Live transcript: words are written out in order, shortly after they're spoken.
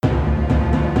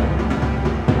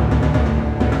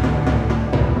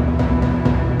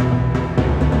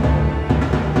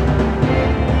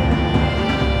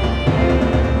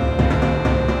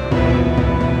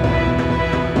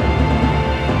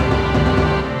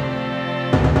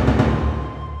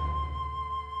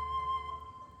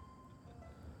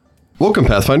Welcome,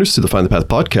 Pathfinders, to the Find the Path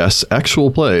podcast,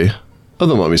 actual play of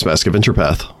the Mummy's Mask Adventure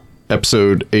Path,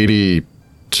 episode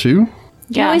 82?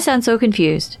 You always sound so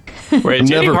confused. Wait, it's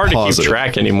getting Never hard to positive. keep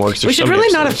track anymore. We should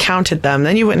really not have counted them.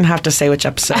 Then you wouldn't have to say which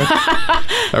episode.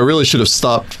 I really should have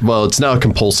stopped. Well, it's now a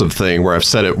compulsive thing where I've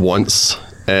said it once,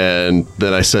 and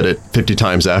then I said it 50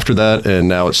 times after that, and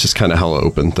now it's just kind of how I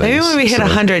open things. Maybe when we hit So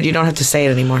 100, you don't have to say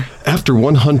it anymore. after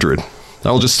 100,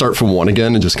 I'll just start from 1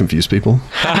 again and just confuse people.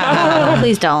 Oh,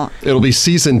 please don't. It'll be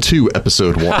season 2,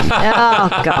 episode 1.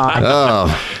 Oh,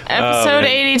 God. Episode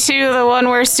 82, the one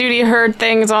where Sudi heard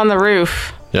things on the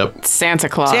roof. Yep. Santa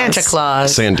Claus. Santa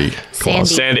Claus. Sandy.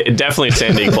 Claus. Definitely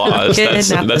Sandy Claus.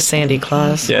 Kidnap the Sandy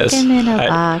Claus. Yes. Put him in a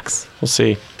box. We'll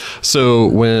see. So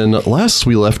when last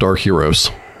we left our heroes,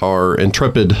 our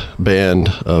intrepid band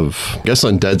of, I guess,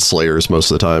 undead slayers most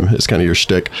of the time is kind of your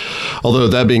shtick. Although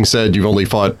that being said, you've only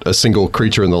fought a single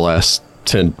creature in the last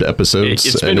 10 episodes.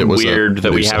 It's and been it was weird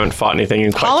that we haven't fought anything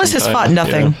in quite Hollis some has time. fought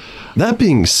nothing. Yeah. That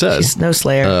being said, She's no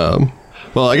slayer.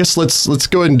 well, I guess let's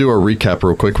go ahead and do our recap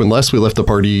real quick. When last we left the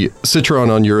party, Citron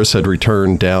on Eurus had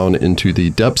returned down into the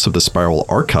depths of the Spiral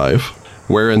Archive,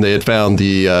 wherein they had found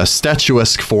the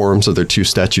statuesque forms of their 2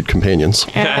 statued companions.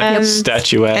 And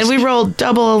Statuesque. and we rolled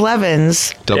double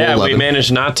 11s. Double yeah, 11. we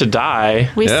managed not to die.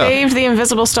 we Yeah. saved the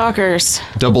invisible stalkers.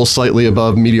 Double slightly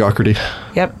above mediocrity.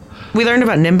 Yep. We learned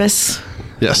about Nimbus.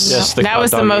 Yes. Yes, That was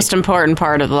the doggy. most important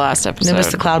part of the last episode. Nimbus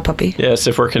the cloud puppy. Yes,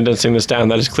 if we're condensing this down,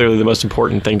 that is clearly the most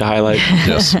important thing to highlight.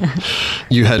 Yes.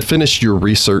 You had finished your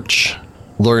research,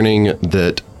 learning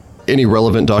that any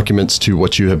relevant documents to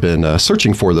what you have been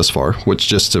searching for thus far, which,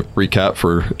 just to recap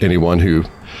for anyone who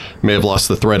may have lost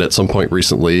the thread at some point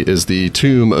recently, is the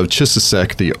tomb of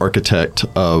Chisisek, the architect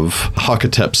of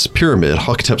Hakatep's pyramid,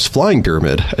 Hakatep's flying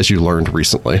pyramid, as you learned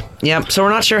recently. Yep. So we're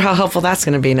not sure how helpful that's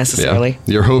going to be necessarily.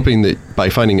 You're hoping that by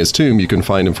finding his tomb, you can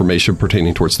find information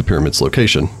pertaining towards the pyramid's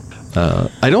location.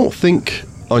 I don't think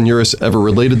Onuris ever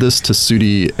related this to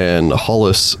Sudi and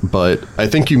Hollis, but I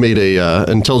think you made a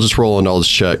intelligence roll and knowledge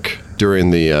check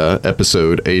during the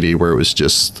episode 80, where it was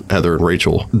just Heather and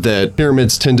Rachel, that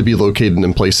pyramids tend to be located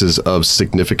in places of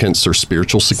significance or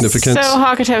spiritual significance. So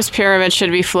Hakatep's pyramid should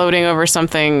be floating over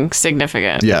something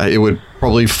significant. Yeah, it would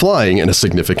probably flying in a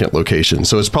significant location.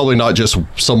 So it's probably not just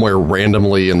somewhere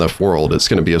randomly in the world. It's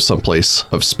going to be of some place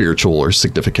of spiritual or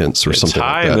significance or It's something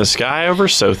high like that. in the sky over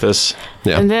Sothis.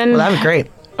 Yeah. And then Well, that would be great.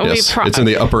 Yes, it's in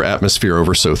the upper atmosphere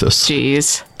over Sothis.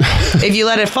 Jeez. If you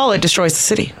let it fall, it destroys the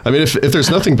city. I mean, if there's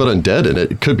nothing but undead in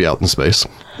it, it could be out in space.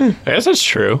 I guess that's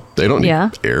true. They don't need Yeah.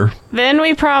 air. Then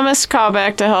we promised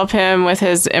Callback to help him with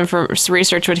his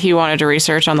research, what he wanted to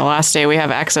research on the last day we have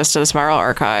access to the Spiral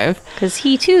Archive. Because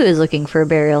he, too, is looking for a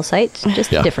burial site,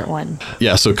 just Yeah. a different one.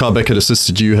 Yeah, so Kabek had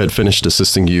assisted you, had finished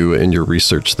assisting you in your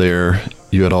research there.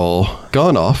 You had all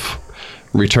gone off,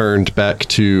 returned back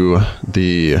to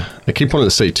the, I keep wanting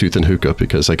to say Tooth and Hookah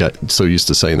because I got so used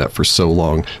to saying that for so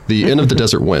long, the Inn of the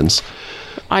Desert Winds.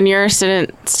 Onuris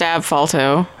didn't stab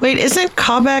Falto. Wait, isn't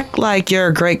Kabek like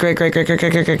your great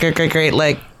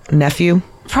like nephew?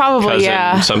 Probably, Cousin,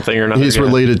 yeah. something or another. He's yeah.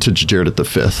 related to Jared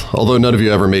V, although none of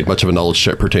you ever made much of a knowledge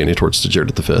check pertaining towards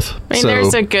Jared V. I mean,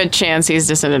 there's a good chance he's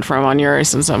descended from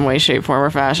Onuris in some way, shape, form, or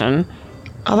fashion.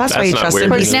 Oh, that's why That's you not trust weird.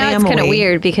 him. Of He's course, Now it's kind of family.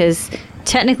 weird because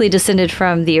technically descended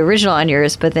from the original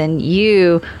Onuris, but then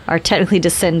you are technically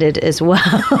descended as well.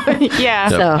 Yeah.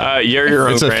 So You're your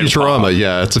own It's a grandpa. Futurama,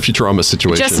 yeah. It's a Futurama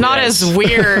situation. Just not Yes. as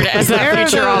weird as that There are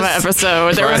Futurama those-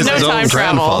 episode. There was His no own time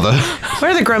travel. grandfather. Where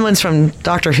are the gremlins from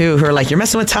Doctor Who are like, you're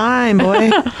messing with time,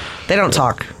 boy? They don't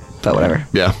talk, but whatever.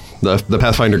 Yeah, the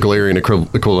Pathfinder Galarian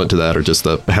equivalent to that are just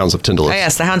the Hounds of Tyndalus. Oh,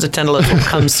 yes, the Hounds of Tyndalus will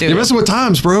come soon. You're messing with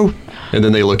times, bro. And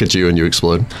then they look at you and you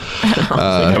explode, They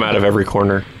come out of every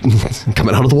corner.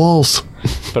 coming out of the walls.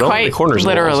 But only Quite the corners of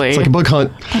the walls. literally. It's like a bug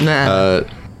hunt. Nah.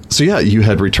 So yeah, you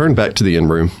had returned back to the inn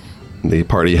room. The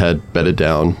party had bedded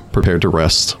down, prepared to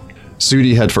rest.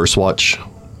 Sudi had first watch,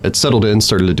 had settled in,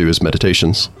 started to do his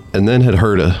meditations, and then had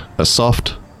heard a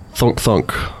soft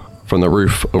thunk-thunk from the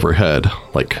roof overhead,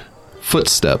 like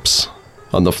footsteps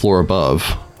on the floor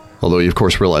above, although he of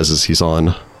course realizes he's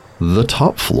on the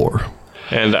top floor.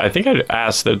 And I think I'd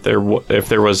asked that if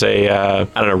there was a, I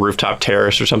don't know, rooftop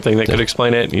terrace or something that could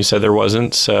explain it, and you said there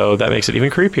wasn't, so that makes it even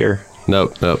creepier.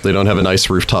 Nope, they don't have a nice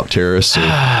rooftop terrace.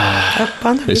 Up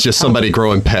on the It's just rooftop. somebody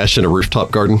growing pesh in a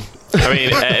rooftop garden. I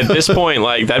mean, at this point,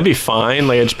 like, that'd be fine.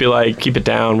 Like, I'd just be like, keep it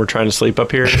down, we're trying to sleep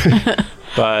up here.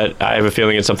 But I have a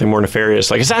feeling it's something more nefarious,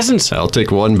 like assassins. I'll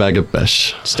take one bag of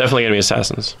pesh. It's definitely going to be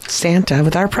assassins. Santa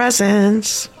with our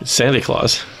presents. It's Santa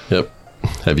Claus. Yep.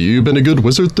 Have you been a good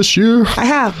wizard this year? I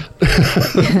have.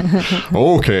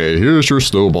 Okay, here's your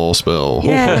snowball spell.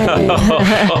 Yay. Just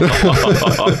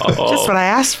what I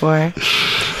asked for.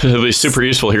 It'll be super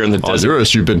useful here in the desert.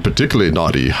 Onuris, you've been particularly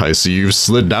naughty. I see you've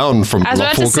slid down from I was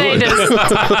about to lawful say, good.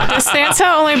 does Santa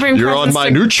only bring You're on presents my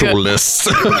to neutral good- list.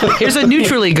 Here's a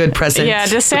neutrally good present. Yeah,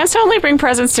 does Santa only bring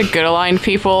presents to good aligned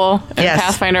people in Yes.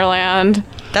 Pathfinder land?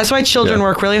 That's why children Yeah.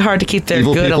 work really hard to keep their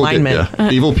Evil good people alignment.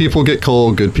 Evil people get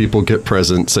coal, good people get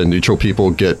presents, and neutral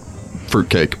people get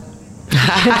fruitcake.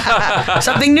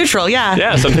 Something neutral, yeah.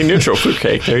 Yeah, something neutral.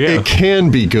 Fruitcake. There you go. It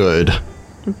can be good.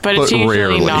 But it's But usually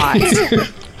rarely. not.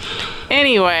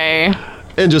 Anyway,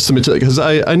 And just to mention, because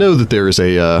I know that there is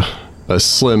a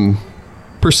slim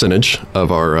percentage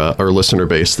of our listener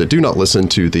base that do not listen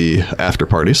to the after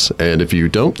parties, and if you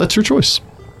don't, that's your choice.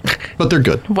 But they're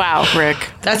good. wow, Rick.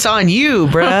 That's on you,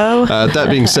 bro. That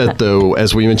being said, though,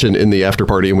 as we mentioned in the after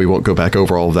party, and we won't go back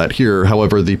over all of that here,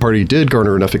 however, the party did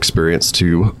garner enough experience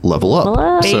to level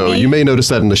up. So Baby. you may notice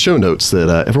that in the show notes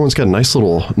that everyone's got a nice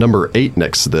little number 8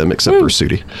 next to them, except for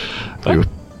Sudi,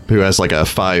 who has like a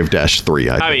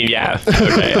 5-3. I mean, yeah.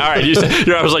 Okay. All right.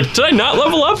 I was like, did I not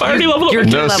level up? I already leveled up. You're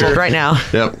No, leveled sir. right now.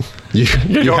 Yep. You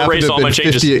don't happen erase to all have my been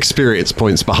changes. 50 experience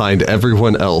points behind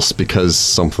everyone else because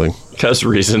something. Because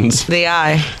reasons. The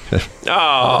eye.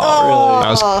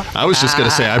 Oh, I was just going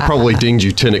to say, I probably dinged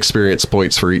you 10 experience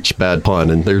points for each bad pun,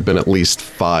 and there have been at least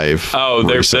 5. really? Oh,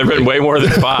 there's recently. been way more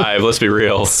than 5. Let's be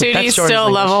real. Sudi's Jordan's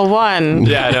still language. level 1.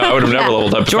 Yeah, no, I would have never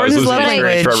leveled up if Jordan's I was losing love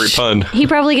experience for every language. pun. He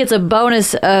probably gets a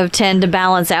bonus of 10 to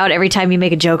balance out every time you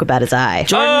make a joke about his eye.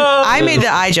 Jordan, I made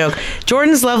the eye joke.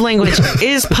 Jordan's love language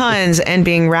is puns and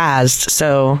being razzed,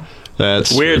 so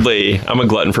That's Weirdly, I'm a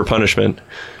glutton for punishment.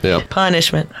 Yeah.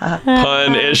 punishment.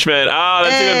 Punishment. Oh,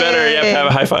 that's even better. You have to have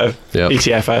a high five. Yep. ET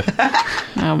high five.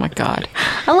 Oh my god.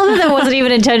 I love that wasn't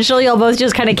even intentional. Y'all both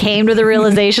just kind of came to the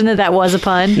realization that was a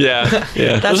pun. Yeah,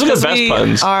 yeah. That's Those are the because best we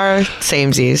puns. are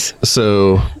samesies.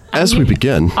 So, as we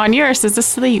begin, On yours is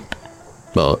asleep.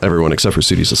 well, everyone except for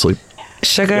Sudi's asleep.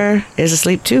 Sugar is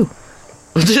asleep too.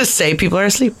 We'll just say people are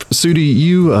asleep.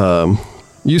 Sudi,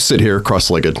 you sit here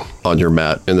cross-legged on your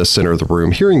mat in the center of the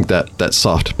room, hearing that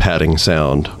soft padding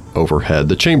sound overhead.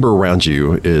 The chamber around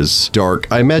you is dark.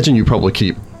 I imagine you probably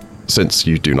keep, since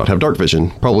you do not have dark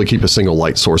vision, probably keep a single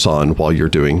light source on while you're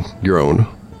doing your own.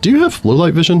 Do you have low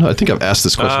light vision? I think I've asked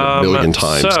this question a million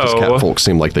times because so- cat folks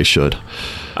seem like they should.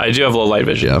 I do have low light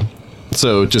vision. Yeah.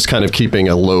 So just kind of keeping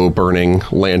a low burning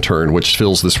lantern, which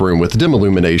fills this room with dim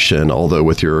illumination, although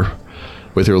with your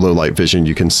low light vision,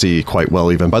 you can see quite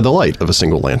well even by the light of a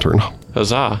single lantern.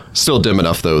 Huzzah. Still dim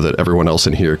enough, though, that everyone else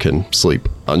in here can sleep.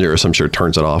 Onuris, I'm sure,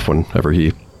 turns it off whenever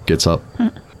he gets up.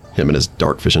 Him and his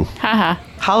dark vision. Haha.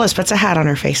 Hollis puts a hat on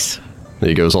her face. Then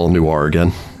he goes all noir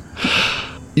again.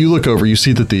 You look over, you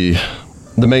see that the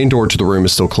main door to the room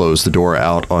is still closed. The door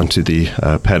out onto the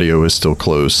patio is still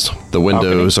closed. The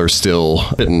windows are still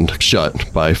bitten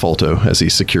shut by Falto as he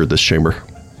secured this chamber.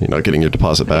 You're not getting your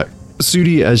deposit back.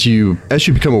 Sudi, as you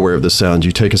become aware of the sound,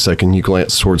 you take a second, you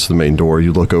glance towards the main door,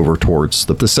 you look over towards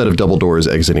the set of double doors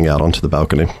exiting out onto the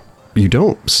balcony. You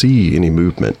don't see any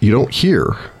movement. You don't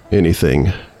hear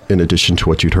anything in addition to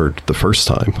what you'd heard the first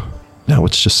time. Now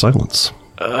it's just silence.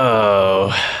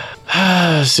 Oh.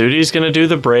 Sudi's gonna do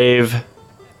the brave,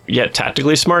 yet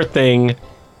tactically smart thing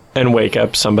and wake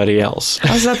up somebody else.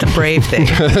 How's that the brave thing?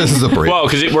 This is a break. Well,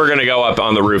 because we're gonna go up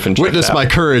on the roof and check Witness it out. my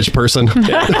courage, person.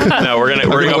 No, we're gonna gonna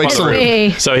go wake up on someone. the Hey.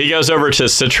 roof. So he goes over to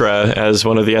Citra as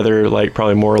one of the other, like,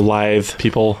 probably more lithe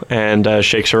people and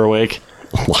shakes her awake.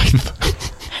 Lithe.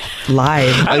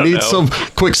 Live. I don't need know. some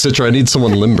quick Citra. I need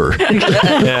someone limber.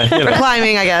 Yeah, you know.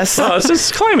 Climbing, I guess. Well, it's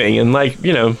just climbing and, like,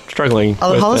 struggling.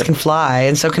 Although with Hollis it. can fly,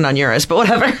 and so can Onuris, but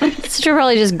whatever. Sister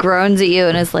probably just groans at you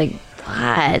and is like,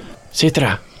 what?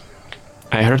 Citra,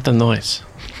 I heard the noise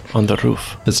on the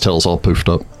roof. His tail's all poofed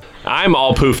up. I'm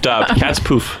all poofed up. Cat's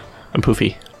poof. I'm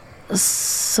poofy.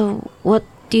 So, what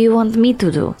do you want me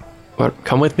to do? Well,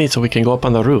 come with me so we can go up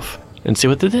on the roof and see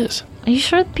what it is. Are you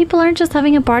sure people aren't just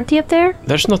having a party up there?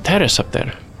 There's no terrace up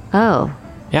there. Oh.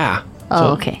 Yeah. Oh, So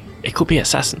okay. It could be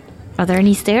assassin. Are there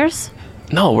any stairs?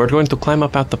 No, we're going to climb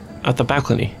up out the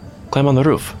balcony. Climb on the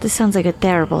roof. This sounds like a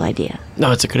terrible idea.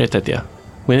 No, it's a great idea.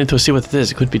 We need to see what it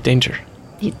is. It could be danger.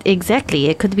 Exactly.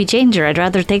 It could be danger. I'd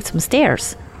rather take some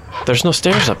stairs. There's no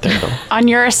stairs up there though. On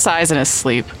yours sighs and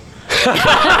asleep.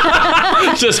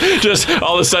 just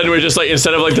all of a sudden we're just like,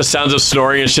 instead of like the sounds of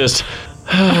snoring, it's just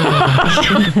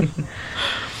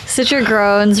Citra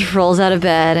groans, rolls out of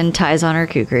bed, and ties on her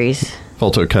kukris.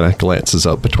 Falto kind of glances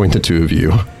up between the two of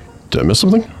you. Did I miss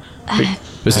something?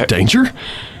 Is it danger?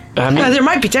 There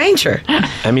might be danger.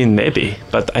 I mean, maybe,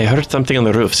 but I heard something on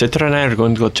the roof. Citra and I are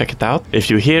going to go check it out. If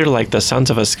you hear like the sounds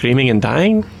of us screaming and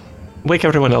dying, wake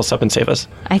everyone else up and save us.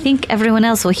 I think everyone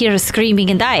else will hear us screaming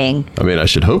and dying. I mean, I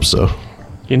should hope so.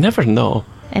 You never know.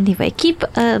 Anyway, keep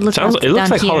a lookout It looks down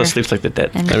like here. Hollis sleeps like the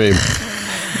dead. And-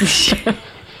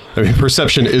 I mean,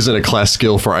 perception isn't a class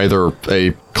skill for either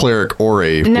a cleric or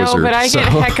a No, wizard. but I so get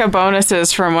hecka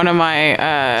bonuses from one of my.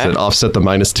 Does it offset the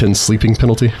 -10 sleeping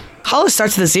penalty? Hollis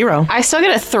starts with a 0. I still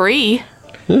get a 3.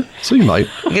 So you might.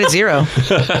 You get a 0.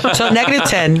 So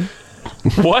 -10.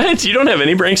 What? You don't have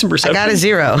any ranks in I perception? got a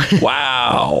 0.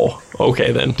 Wow.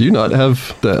 Okay, then. Do you not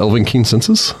have the Elven Keen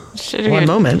senses? One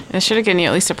moment. It should have given you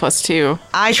at least a +2.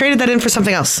 I traded that in for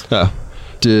something else. Ah.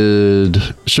 Did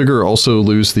Sugar also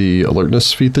lose the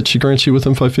alertness feat that she grants you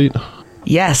within 5 feet?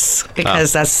 Yes,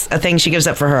 because that's a thing she gives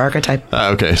up for her archetype.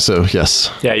 Okay, so yes.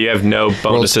 Yeah, you have no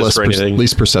bonuses World's for anything.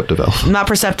 least perceptive elf. I'm not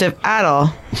perceptive at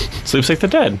all. Sleeps like the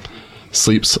dead.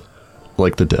 Sleeps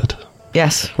like the dead.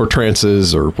 Yes. Or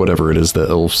trances, or whatever it is that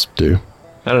elves do.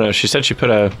 I don't know. She said she put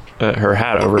her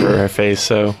hat over her face,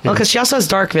 so Well, because she also has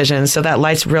dark vision, so that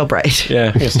light's real bright.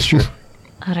 yeah, I guess it's true.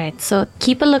 All right, so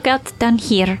keep a lookout down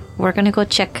here. We're gonna go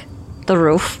check the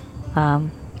roof,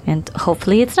 and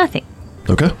hopefully it's nothing.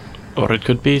 Okay. Or it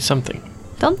could be something.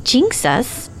 Don't jinx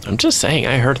us. I'm just saying,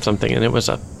 I heard something and it was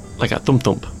like a thump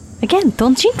thump. Again,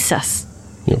 don't jinx us.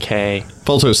 Okay.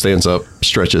 Falto stands up,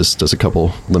 stretches, does a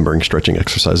couple limbering stretching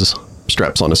exercises,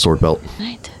 straps on his sword belt.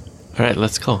 Right. All right,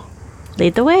 let's go.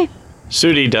 Lead the way.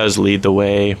 Sudi does lead the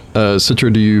way.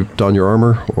 Citra, do you don your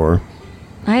armor, or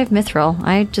I have mithril.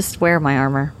 I just wear my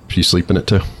armor. do you sleep in it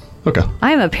too? Okay.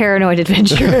 I am a paranoid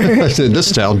adventurer. In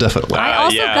this town, definitely. I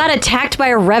also yeah. got attacked by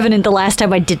a revenant the last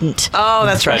time I didn't. Oh,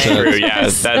 that's right. That's true. Yeah,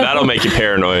 that'll make you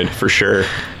paranoid for sure.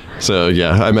 So,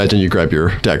 yeah, I imagine you grab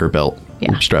your dagger belt,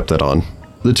 Yeah. and strap that on.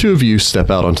 The two of you step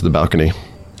out onto the balcony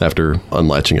after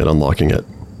unlatching it, unlocking it.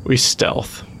 We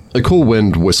stealth. A cool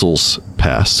wind whistles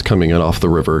past, coming in off the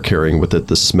river, carrying with it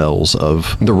the smells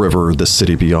of the river, the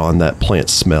city beyond, that plant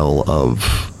smell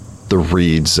of the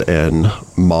reeds and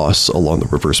moss along the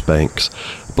river's banks.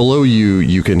 Below you,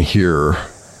 you can hear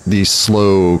the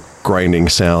slow grinding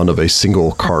sound of a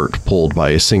single cart pulled by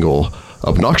a single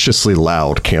obnoxiously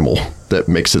loud camel that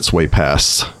makes its way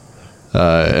past,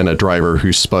 and a driver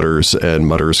who sputters and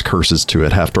mutters curses to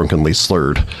it, half-drunkenly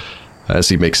slurred. As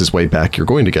he makes his way back, you're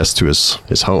going to guess to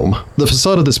his home. The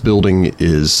facade of this building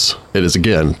is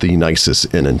again the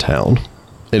nicest inn in town.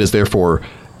 It is therefore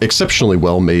exceptionally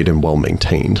well made and well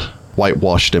maintained.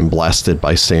 Whitewashed and blasted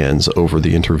by sands over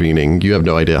the intervening. You have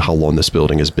no idea how long this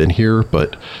building has been here,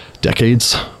 but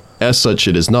decades. As such,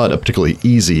 it is not a particularly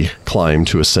easy climb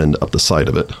to ascend up the side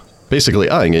of it. Basically,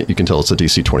 eyeing it, you can tell it's a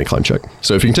DC 20 climb check.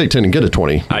 So if you can take 10 and get a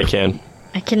 20, I can.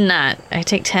 I cannot. I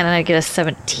take 10 and I get a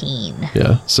 17.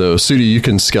 yeah. So Sudi, you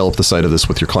can scale up the side of this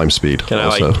with your climb speed. Can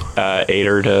also. I aid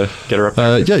her to get her up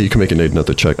there? Yeah, you can make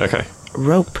another check. Okay.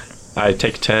 Rope. I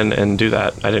take 10 and do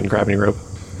that. I didn't grab any rope.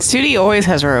 Sudi always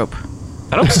has rope.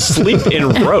 I don't sleep in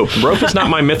rope. Rope is not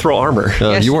my mithril armor.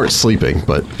 Yes. You weren't sleeping,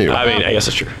 but anyway. I mean, I guess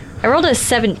it's true. I rolled a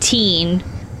 17,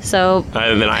 so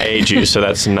And then I aid you, so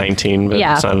that's 19, but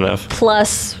yeah. it's not enough.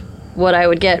 Plus what I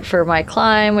would get for my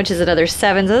climb, which is another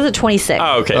 7, so that's a 26.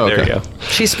 Oh, okay, Oh, there okay. you go.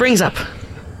 She springs up.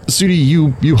 Sudi,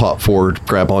 you hop forward,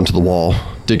 grab onto the wall,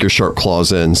 dig your sharp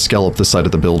claws in, scale up the side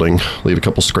of the building, leave a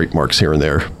couple scrape marks here and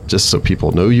there, just so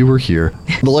people know you were here.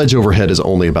 The ledge overhead is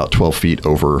only about 12 feet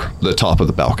over the top of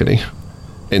the balcony.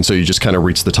 And so you just kind of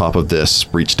reach the top of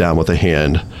this, reach down with a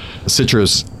hand.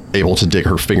 Citra's able to dig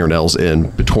her fingernails in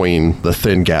between the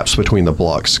thin gaps between the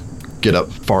blocks, get up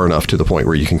far enough to the point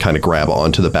where you can kind of grab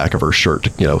onto the back of her shirt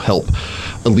to, help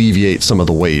alleviate some of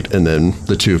the weight. And then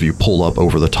the two of you pull up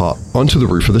over the top onto the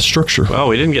roof of the structure. Well,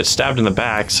 we didn't get stabbed in the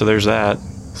back, so there's that.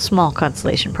 Small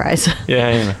consolation prize.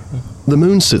 Yeah. The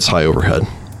moon sits high overhead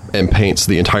and paints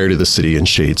the entirety of the city in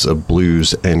shades of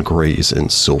blues and grays and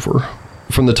silver.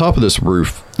 From the top of this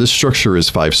roof, this structure is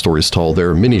 5 stories tall. There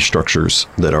are many structures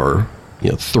that are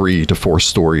 3 to 4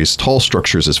 stories tall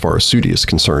structures as far as Sudi is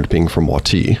concerned, being from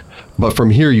Wati. But from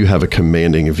here, you have a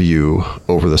commanding view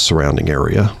over the surrounding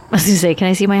area. I was going to say, can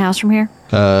I see my house from here?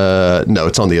 No,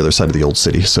 it's on the other side of the old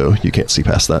city, so you can't see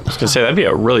past that. I was going to say, that'd be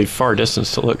a really far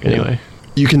distance to look anyway.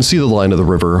 You can see the line of the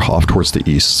river off towards the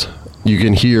east. You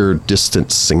can hear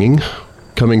distant singing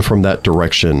coming from that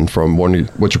direction, from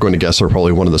what you're going to guess are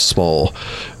probably one of the small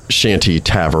shanty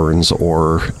taverns,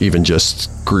 or even just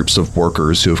groups of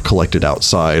workers who have collected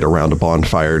outside around a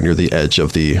bonfire near the edge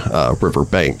of the river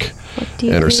bank do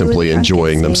you and are do simply with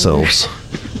enjoying drunken sailor?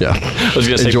 themselves. Yeah. I was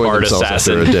going to say Enjoying Bard themselves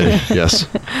Assassin. after a day. Yes.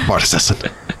 Bard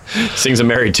Assassin. Sings a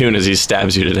merry tune as he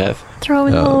stabs you to death. Throw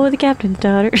him in the hole with the captain's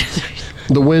daughter.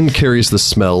 The wind carries the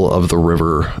smell of the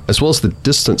river, as well as the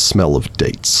distant smell of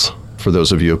dates, for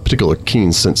those of you of particular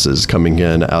keen senses coming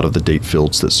in out of the date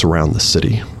fields that surround the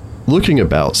city. Looking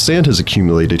about, sand has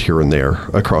accumulated here and there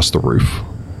across the roof,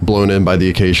 blown in by the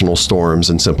occasional storms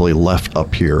and simply left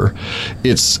up here.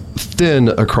 It's thin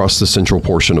across the central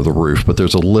portion of the roof, but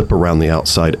there's a lip around the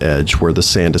outside edge where the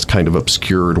sand is kind of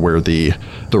obscured where the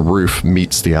roof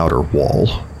meets the outer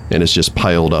wall, and it's just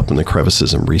piled up in the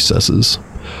crevices and recesses.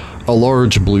 A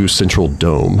large blue central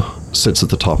dome sits at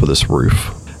the top of this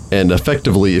roof, and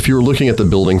effectively, if you were looking at the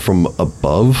building from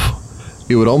above,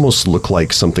 it would almost look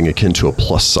like something akin to a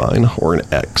plus sign or an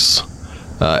X,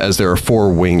 as there are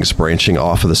 4 wings branching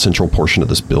off of the central portion of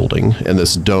this building, and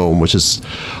this dome, which is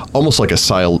almost like a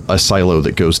silo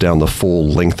that goes down the full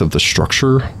length of the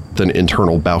structure, an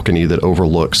internal balcony that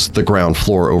overlooks the ground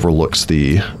floor, overlooks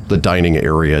the dining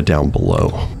area down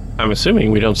below. I'm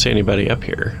assuming we don't see anybody up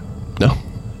here. No.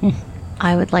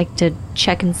 I would like to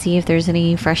check and see if there's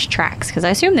any fresh tracks, because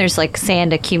I assume there's like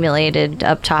sand accumulated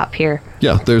up top here.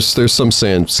 Yeah, there's some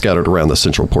sand scattered around the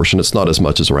central portion. It's not as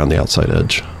much as around the outside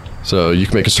edge. So you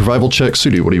can make a survival check.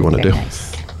 Sudi, what do you want to do?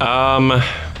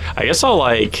 I guess I'll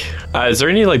is there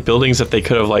any buildings that they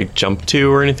could have jumped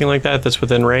to or anything like that that's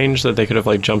within range that they could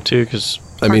have jumped to? Because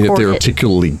I mean, if they're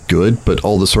particularly good, but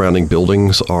all the surrounding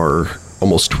buildings are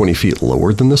almost 20 feet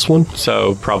lower than this one.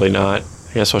 So probably not.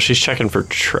 I guess while she's checking for,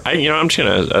 I'm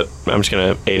just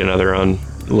gonna aid another on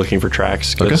looking for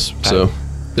tracks. Okay. So,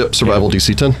 survival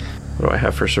DC 10. What do I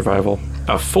have for survival?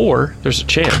 A 4. There's a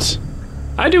chance.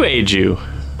 I do aid you.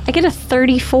 I get a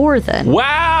 34 then.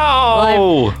 Wow!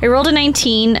 Well, I rolled a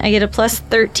 19. I get a plus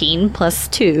 13 plus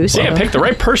 2. So I picked the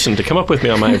right person to come up with me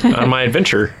on my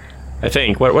adventure. I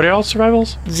think. What are y'all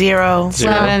survivals? 0.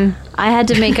 7. I had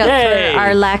to make up Yay! for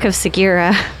our lack of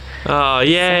Segura. Oh,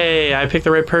 yay! I picked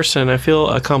the right person. I feel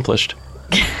accomplished.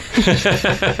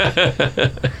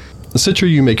 Citra,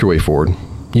 you make your way forward.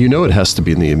 You know it has to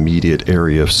be in the immediate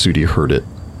area if Sudi heard it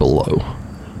below.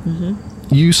 Mm-hmm.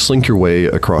 You slink your way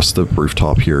across the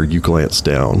rooftop here. You glance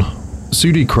down.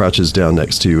 Sudi crouches down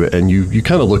next to you, and you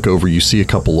kind of look over. You see a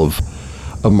couple of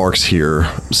marks here,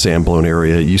 sand-blown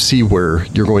area. You see where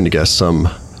you're going to guess some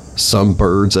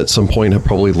birds at some point have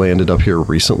probably landed up here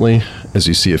recently, as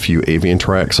you see a few avian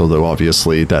tracks, although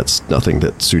obviously that's nothing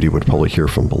that Sudi would probably hear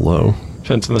from below.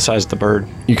 Depends on the size of the bird.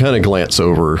 You kind of glance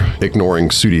over, ignoring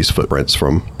Sudi's footprints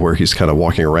from where he's kind of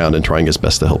walking around and trying his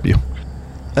best to help you.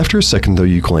 After a second, though,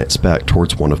 you glance back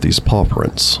towards one of these paw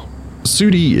prints.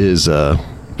 Sudi is,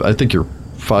 I think you're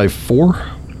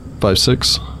 5'4",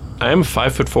 5'6". I am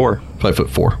 5'4".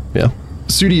 5'4", yeah.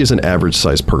 Sudi is an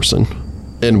average-sized person,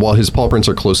 and while his paw prints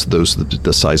are close to those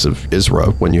the size of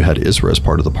Isra, when you had Isra as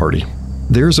part of the party,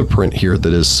 there's a print here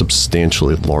that is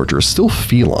substantially larger, still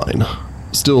feline,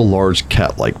 still a large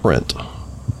cat-like print,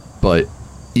 but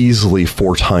easily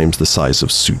 4 times the size of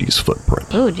Sudi's footprint.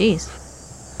 Oh, geez.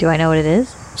 Do I know what it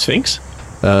is? Sphinx?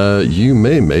 You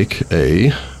may make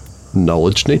a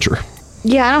knowledge nature.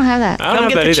 Yeah, I don't have that. I don't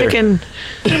have that either. Chicken.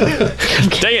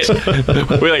 Dang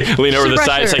it! We lean over the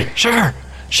side. It's like, sugar,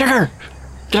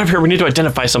 get up here. We need to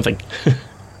identify something.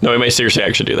 No, we may seriously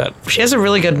actually do that. She has a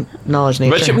really good knowledge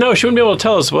nature. But she wouldn't be able to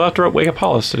tell us. We'll have to wake up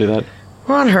Hollis to do that.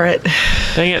 We're on her it.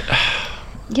 Dang it.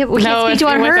 Yeah, but we can't speak to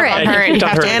on her end. You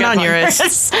have to And on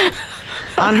Eurus.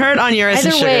 On her, on Eurus, and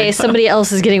Either sugar. way, somebody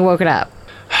else is getting woken up.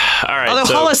 All right. Although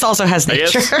so Hollis also has I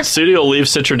nature. guess Sudi will leave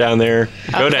Citra down there.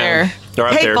 Go down. there. Or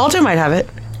up Hey, there. Balto might have it.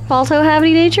 Balto have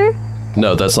any nature?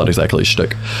 No, that's not exactly a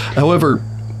shtick. However,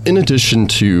 in addition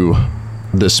to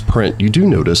this print, you do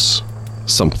notice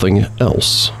something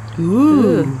else.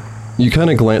 Ooh. You kind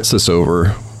of glance this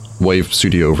over, wave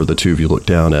Sudi over, the two of you look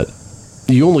down at.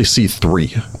 You only see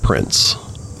 3 prints.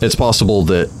 It's possible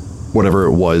that whatever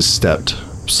it was stepped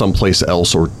someplace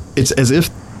else, or it's as if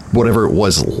whatever it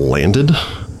was landed,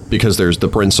 because the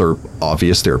prints are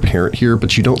obvious, they're apparent here,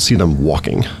 but you don't see them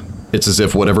walking. It's as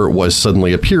if whatever it was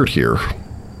suddenly appeared here,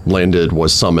 landed,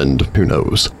 was summoned, who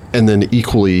knows, and then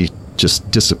equally just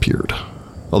disappeared.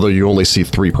 Although you only see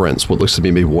 3 prints, what looks to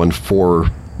be maybe 1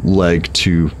 4-leg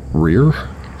to rear,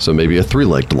 so maybe a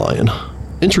 3-legged lion.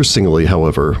 Interestingly,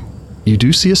 however, you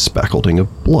do see a spackling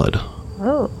of blood.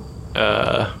 Oh.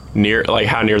 Near,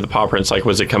 how near the paw prints?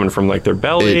 Was it coming from their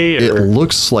belly? It or?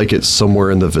 looks like it's somewhere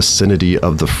in the vicinity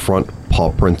of the front paw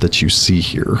print that you see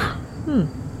here.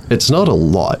 It's not a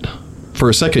lot. For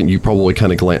a second, you probably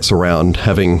kind of glance around,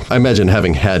 I imagine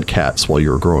having had cats while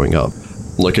you were growing up,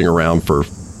 looking around for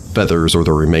feathers or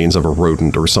the remains of a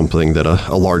rodent or something that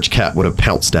a large cat would have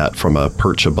pounced at from a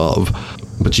perch above.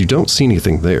 But you don't see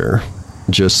anything there.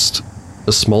 Just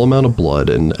a small amount of blood,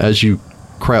 and as you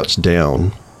crouched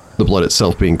down, the blood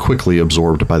itself being quickly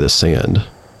absorbed by the sand.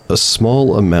 A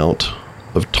small amount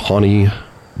of tawny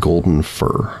golden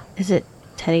fur. Is it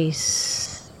Teddy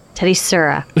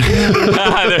Sura?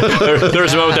 There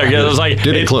was a moment there. I was like,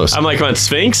 Getting close. I'm like, come on,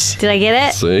 Sphinx? Did I get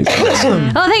it? See? Oh,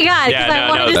 thank God, because Yeah, I no,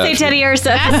 wanted no, to say that's- Teddy Ursa.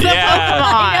 Yeah.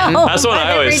 I know. That's what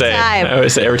I always Every say. time. I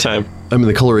always say every time. I mean,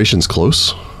 the coloration's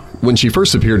close. When she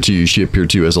first appeared to you, she appeared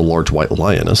to you as a large white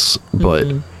lioness, but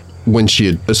when she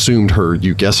had assumed her,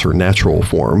 you guess her natural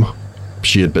form,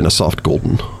 she had been a soft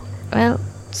golden. Well,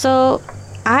 so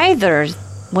either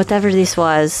whatever this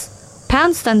was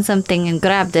pounced on something and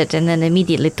grabbed it and then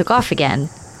immediately took off again,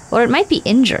 or it might be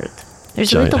injured. There's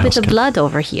Giant a little bit house of cat. blood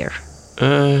over here. It's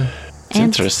And-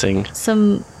 interesting.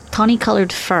 Some tawny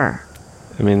colored fur.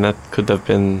 I mean, that could have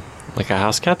been like a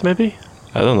house cat, maybe?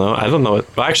 I don't know. I don't know.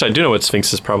 Well, actually, I do know what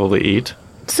sphinxes probably eat.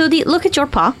 Sudi, look at your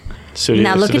paw. Sudi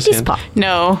Now looks look at his this hand.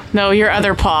 paw. No, your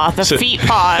other paw, the feet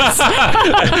paws.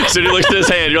 Sudi looks at his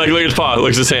hand. You're like, look at his paw.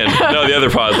 Looks at his hand. No, the other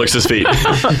paw looks at his feet.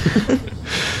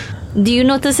 Do you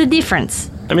notice a difference?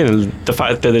 I mean, the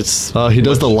fact that it's... He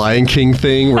does the Lion King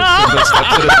thing where Simba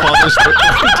steps in his father's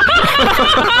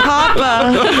footprints.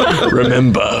 Papa.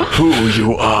 Remember who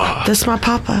you are. This my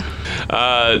papa.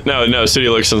 No, Sudi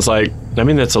looks and is like, I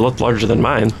mean, that's a lot larger than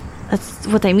mine. That's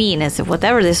what I mean. Is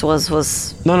whatever this was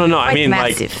No. I quite mean,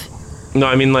 massive.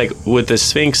 like, would the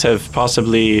Sphinx have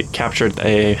possibly captured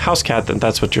a house cat? And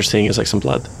that's what you're seeing is like some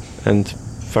blood and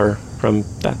fur from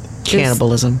that.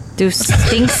 Cannibalism. Do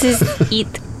sphinxes eat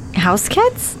house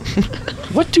cats?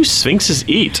 What do sphinxes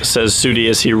eat? Says Sudi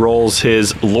as he rolls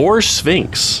his lore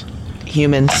sphinx.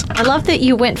 Humans. I love that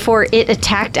you went for it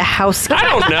attacked a house cat. I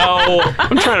don't know.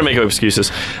 I'm trying to make up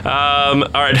excuses. All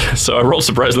right, so I rolled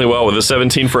surprisingly well with a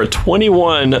 17 for a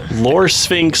 21 lore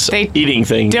sphinx They eating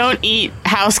thing. Don't eat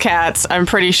house cats, I'm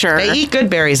pretty sure. They eat good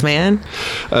berries, man.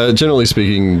 Generally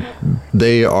speaking,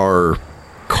 they are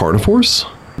carnivores.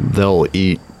 They'll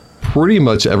eat pretty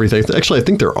much everything. Actually, I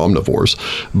think they're omnivores,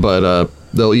 but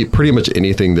they'll eat pretty much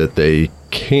anything that they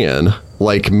can.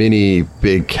 Like many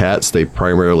big cats, they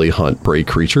primarily hunt prey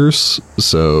creatures.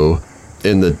 So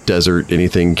in the desert,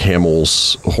 anything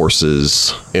camels,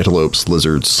 horses, antelopes,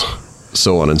 lizards,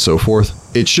 so on and so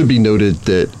forth. It should be noted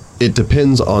that it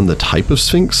depends on the type of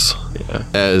sphinx. Yeah.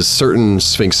 As certain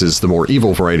sphinxes, the more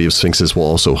evil variety of sphinxes will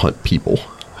also hunt people.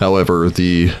 However,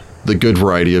 the good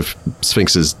variety of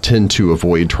sphinxes tend to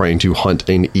avoid trying to hunt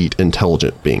and eat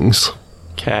intelligent beings.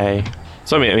 Okay.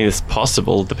 So I mean, it's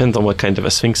possible. It depends on what kind of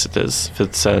a sphinx it is. If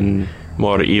it's a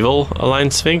more evil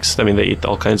aligned sphinx, I mean, they eat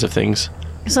all kinds of things.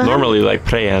 So Normally, like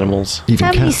prey animals. Even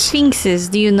how many cats. sphinxes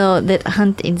do you know that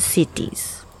hunt in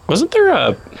cities? Wasn't there a?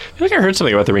 I feel like I heard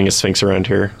something about there being a sphinx around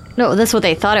here. No, that's what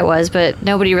they thought it was, but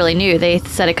nobody really knew. They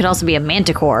said it could also be a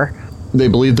manticore. They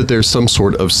believe that there's some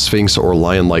sort of sphinx or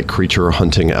lion-like creature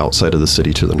hunting outside of the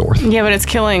city to the north. Yeah, but it's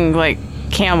killing like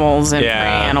camels and prey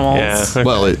animals. Yeah.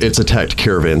 Well, it's attacked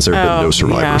caravans. There have been no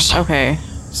survivors. Yeah, okay.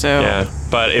 So Yeah,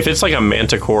 but if it's like a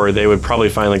manticore, they would probably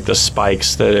find like the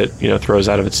spikes that it throws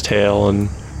out of its tail and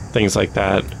things like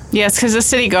that. yes, because the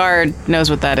city guard knows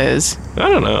what that is. I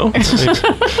don't know.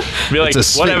 Be like,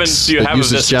 It's a what sphinx evidence do you that have of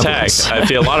uses this attack? javelins. I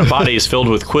see a lot of bodies filled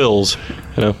with quills.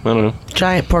 I don't know.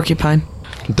 Giant porcupine.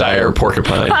 Dire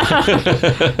porcupine.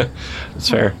 That's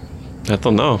fair. I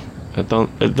don't know.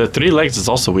 The 3 legs is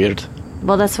also weird.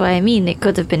 Well, that's what I mean. It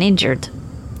could have been injured.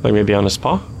 Like maybe on his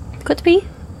paw. Could be.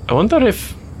 I wonder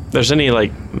if there's any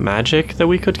like magic that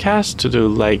we could cast to do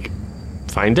like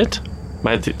find it.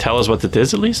 Might tell us what it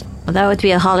is at least. Well, that would be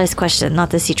a Hollis question,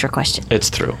 not the Citra question. It's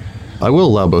true. I will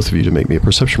allow both of you to make me a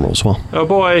perception roll as well. Oh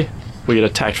boy, we get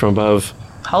attacked from above.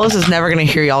 Hollis is never going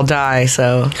to hear y'all die,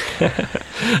 so. All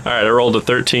right, I rolled a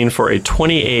 13 for a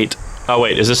 28. Oh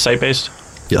wait, is this sight based?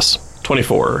 Yes.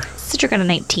 24. Citra got a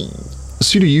 19.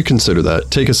 Sudi, you consider that.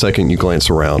 Take a second, you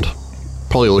glance around.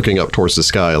 Probably looking up towards the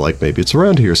sky like maybe it's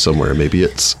around here somewhere. Maybe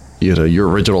it's, your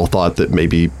original thought that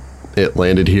maybe it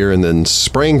landed here and then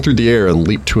sprang through the air and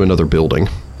leaped to another building.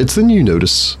 It's then you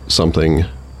notice something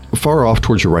far off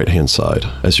towards your right-hand side.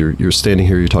 As you're standing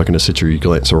here, you're talking to Citra, you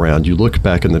glance around, you look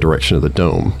back in the direction of the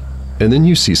dome, and then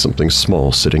you see something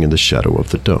small sitting in the shadow of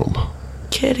the dome.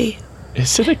 Kitty.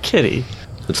 Is it a kitty?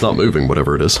 It's not moving,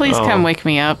 whatever it is. Please come wake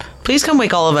me up. Please come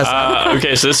wake all of us up.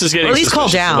 Okay, so this is getting Or at least call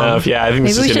suspicious down. enough. Yeah, I think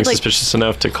this Maybe we is getting should, like- suspicious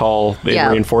enough to call the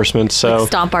Yeah. reinforcements. So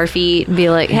Stomp our feet and be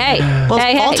like, hey, Well,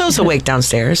 hey, hey. Alto's awake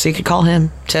downstairs, so you could call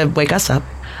him to wake us up.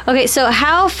 Okay, so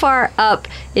how far up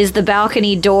is the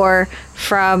balcony door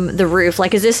from the roof?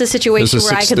 Like, is this a situation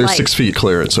where I could there's like... 6 feet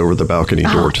clearance over the balcony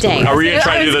door to the dang. roof. Are we gonna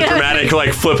try to do the dramatic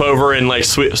like flip over and like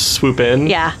swoop in?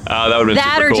 Yeah. That would have been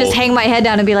That super or cool. just hang my head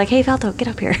down and be like, hey, Falto, get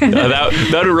up here. That would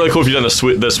have been really cool if you done the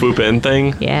swoop in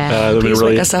thing. Yeah. That would have been Please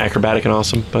really wake us up. acrobatic and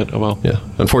awesome. But oh well. Yeah.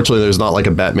 Unfortunately, there's not like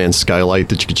a Batman skylight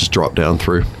that you could just drop down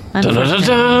through.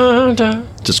 Da-da-da-da-da.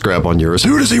 Just grab on yours.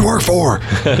 Who does he work for?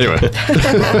 Anyway.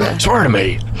 Swear to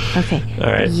me. Okay.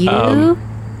 All right. You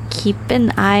keep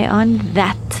an eye on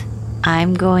that.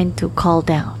 I'm going to call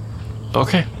down.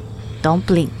 Okay. Don't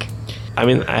blink. I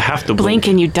mean, I have to Blink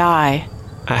and you die.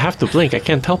 I have to blink. I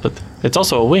can't help it. It's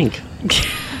also a wink.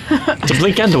 It's a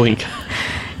blink and a wink.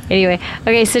 Anyway,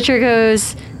 okay, Citra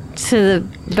goes to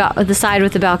the side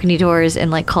with the balcony doors and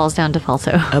like calls down to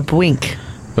Falto. A bwink.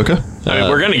 Okay. I mean,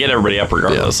 we're gonna get everybody up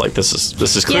regardless. Like this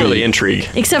is clearly Yeah. intrigue.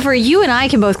 Except for you and I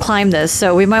can both climb this,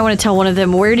 so we might want to tell one of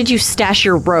them, where did you stash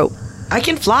your rope? I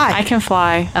can fly. I can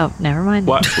fly. Oh, never mind.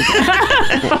 What?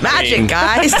 Magic,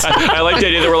 guys. I like the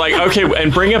idea that we're like, okay,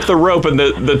 and bring up the rope, and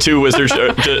the two wizards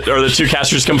or the two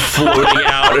casters come floating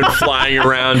out and flying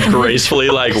around gracefully.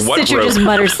 Like what Citra rope? just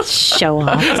mutters, show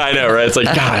off. I know, right? It's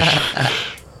like, gosh.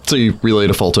 So you relay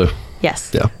to Falto.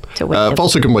 Yes. Yeah. To wake up.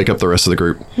 Falso can wake up the rest of the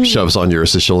group. Shoves on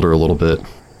Eurus' shoulder a little bit.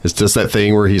 It's just that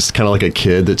thing where he's kind of like a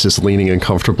kid that's just leaning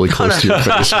uncomfortably close to your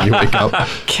face when you wake up.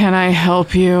 Can I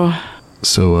help you?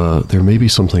 So there may be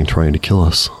something trying to kill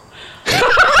us.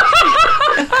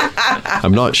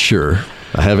 I'm not sure.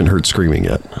 I haven't heard screaming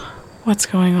yet. What's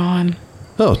going on?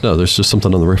 Oh, no, there's just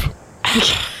something on the roof.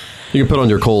 You can put on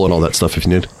your coal and all that stuff if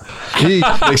you need. He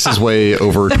makes his way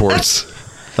over towards...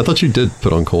 I thought you did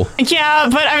put on coal. Yeah,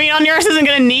 but I mean, Onuris isn't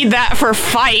going to need that for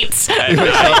fights. At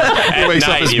He wakes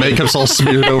night, up, his even. makeup's all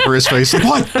smeared over his face. Like,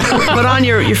 what? Put on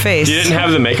your face. You didn't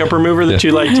have the makeup remover that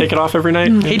you like take it off every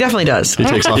night? He definitely does. He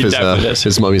takes off He definitely does.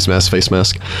 his mummy's mask, face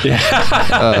mask.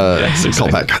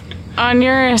 Call back.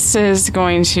 Onuris is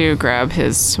going to grab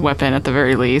his weapon at the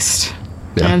very least.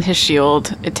 Yeah. And his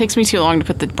shield. It takes me too long to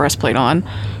put the breastplate on.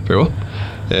 Very well.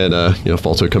 And,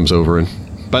 Falto comes over, and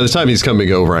by the time he's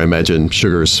coming over, I imagine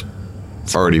Sugar's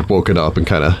already woken up and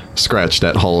kind of scratched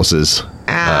at Hollis's.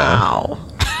 Ow.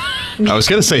 I was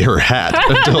going to say her hat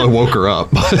until I woke her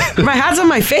up. My hat's on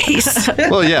my face.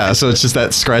 Well, yeah, so it's just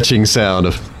that scratching sound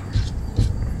of...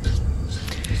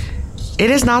 It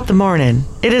is not the morning.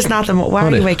 It is not the Why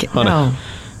Honey, are you waking? honey.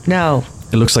 No.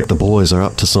 It looks like the boys are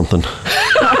up to something.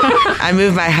 I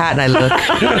move my hat and I look.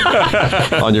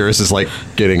 Onuris is like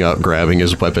getting up, grabbing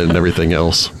his weapon and everything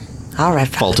else. All right,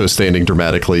 Falto standing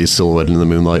dramatically, silhouetted in the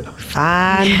moonlight.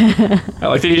 fine. I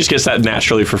like that he just gets that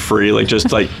naturally for free. Like,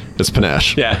 just like, It's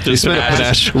panache. yeah, just spent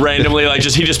panache. panache. Randomly, like,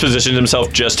 he just positions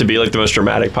himself just to be like the most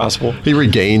dramatic possible. He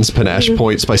regains panache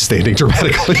points by standing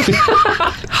dramatically.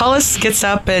 Hollis gets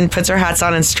up and puts her hats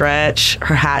on and stretch.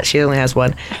 Her hat, she only has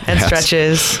one, and Hats.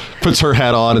 stretches. Puts her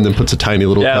hat on and then puts a tiny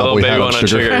little Yeah, a little cowboy baby hat one on on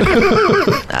Sugar.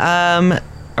 sugar.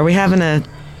 Are we having a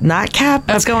nightcap?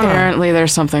 What's going on? Apparently,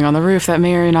 there's something on the roof that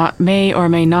may or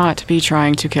may not be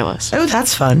trying to kill us. Oh,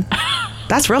 that's fun.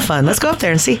 That's real fun. Let's go up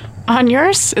there and see.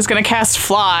 Onuris is going to cast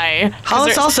Fly.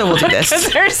 Hollis also will do Because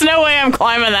this. there's no way I'm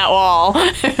climbing that wall.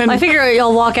 I figure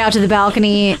you'll walk out to the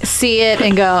balcony, see it,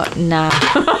 and go, nah.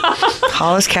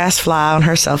 Hollis casts fly on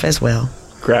herself as well.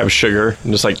 Grabs Sugar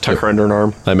and just like tuck her under an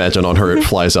arm. I imagine on her it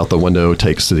flies out the window,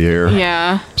 takes to the air,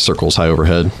 Yeah. circles high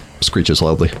overhead, screeches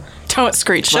loudly. Don't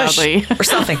screech Shush. loudly. Or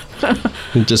something.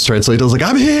 It just translates as like,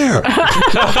 I'm here!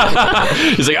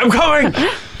 He's like, I'm coming!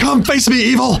 Come face me,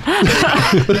 evil!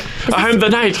 I'm the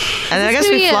knight! And then I guess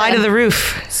gonna we be fly a- to the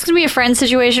roof. This is going to be a friend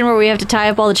situation where we have to tie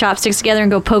up all the chopsticks together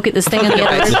and go poke at this thing on the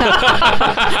other side.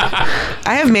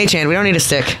 I have mage hand. We don't need a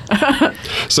stick.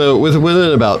 So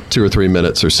within about 2 or 3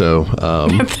 minutes or so,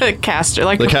 The caster.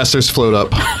 Like, the casters float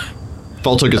up.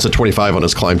 Falto gets a 25 on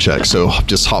his climb check, so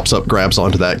just hops up, grabs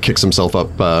onto that, kicks himself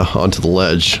up onto the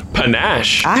ledge.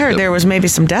 Panache. I heard there was maybe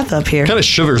some death up here. Kind of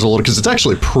shivers a little because it's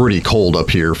actually pretty cold up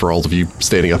here for all of you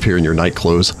standing up here in your night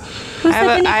clothes. Who I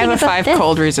have said a anything 5 about death?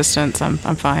 cold resistance. I'm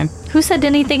fine. Who said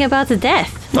anything about the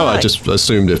death? Oh, I just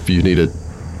assumed if you needed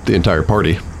the entire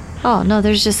party. Oh, no,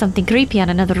 there's just something creepy on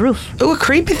another roof. Ooh, a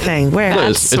creepy thing. Where?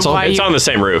 That's it's on- why It's you- on the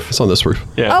same roof. It's on this roof.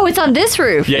 Yeah. Oh, it's on this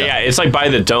roof. Yeah. It's like by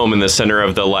the dome in the center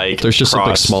of the like. There's just something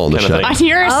cross small in the kinda shadow. thing.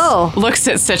 Onuris Oh. looks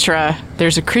at Citra.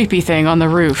 There's a creepy thing on the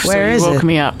roof. Where so is you woke it?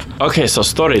 me up. Okay, so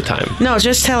story time. No,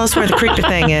 just tell us where the creepy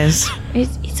thing is.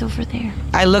 It's over there.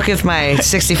 I look at my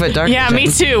 60-foot dark. Yeah, me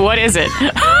too. What is it?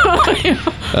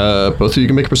 Both of you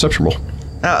can make a perception roll.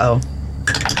 Uh-oh.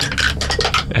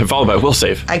 And followed by will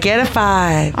save. I get a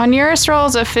 5. Onuris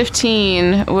rolls a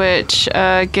 15, which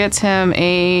gets him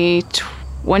a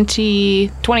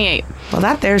 28. Well,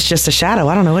 that there's just a shadow.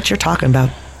 I don't know what you're talking about.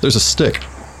 There's a stick.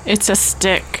 It's a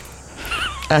stick.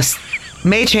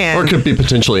 Mage hand. Or it could be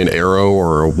potentially an arrow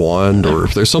or a wand, or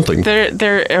if there's something.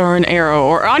 There, or an arrow,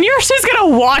 or on yours is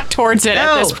gonna walk towards it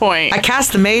at this point. I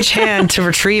cast the mage hand to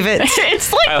retrieve it.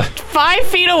 It's like 5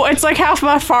 feet away. It's like how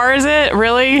far is it?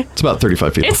 Really? It's about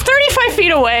 35 feet. It's 35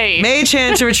 feet away. Mage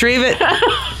hand to retrieve it.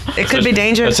 It could be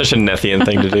dangerous. That's such a Nethian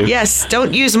thing to do. Yes,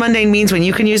 don't use mundane means when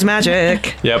you can use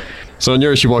magic. Yep. So on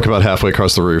yours, you walk about halfway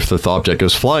across the roof. The object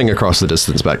goes flying across the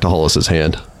distance back to Hollis's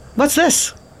hand. What's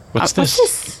this? What's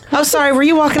this? Oh, sorry. Were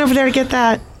you walking over there to get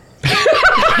that?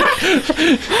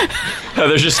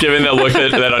 Heather's just giving that look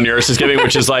that Onuris is giving,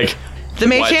 which is like... The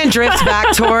mage What? hand drifts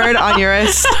back toward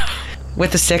Onuris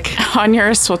with the stick.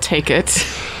 Onuris will take it.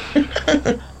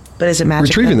 But is it magic?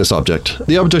 Retrieving then? this object.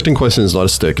 The object in question is not a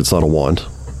stick. It's not a wand.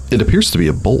 It appears to be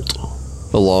a bolt.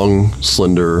 A long,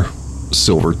 slender,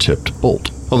 silver-tipped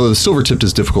bolt. Although the silver-tipped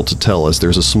is difficult to tell as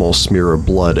there's a small smear of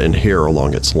blood and hair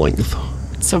along its length.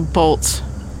 It's a bolt.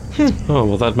 Oh,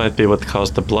 well, that might be what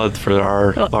caused the blood for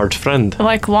our large friend.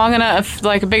 Like long enough,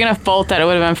 like a big enough bolt that it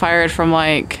would have been fired from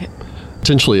like...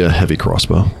 Potentially a heavy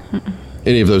crossbow.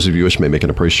 Any of those of you wish may make an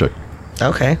appraise check.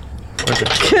 Okay.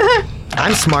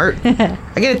 I'm smart. I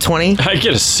get a 20. I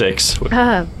get a 6.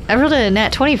 I rolled a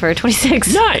nat 20 for a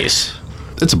 26. Nice.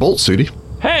 It's a bolt, Sudi.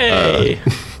 Hey.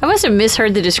 I must have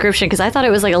misheard the description because I thought it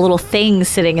was like a little thing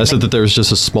sitting in I said that there was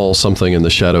just a small something in the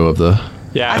shadow of the...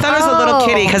 Yeah. I thought it was a little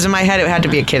kitty because in my head it had to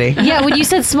be a kitty. Yeah, when you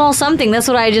said small something, that's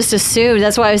what I just assumed.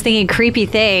 That's why I was thinking creepy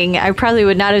thing. I probably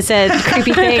would not have said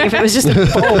creepy thing if it was just a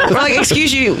bolt. We're like,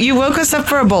 excuse you woke us up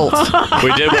for a bolt.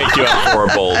 We did wake you up for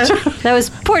a bolt. That was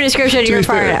poor description of your be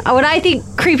fair- part. When I think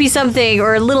creepy something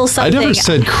or a little I something, never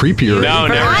said creepier. No,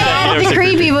 never. I added the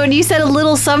creepy, but when you said a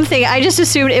little something, I just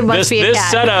assumed it must be a This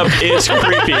cat. setup is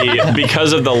creepy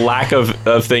because of the lack of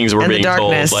things we're And the being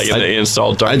told, darkness. like in the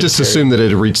installed I darkness. just assumed that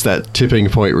it had reached that tipping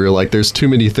point where you're like, there's too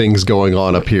many things going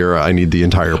on up here. I need the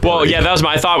entire party. Well, yeah, that was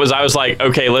my thought. I was like,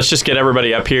 okay, let's just get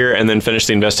everybody up here and then finish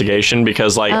the investigation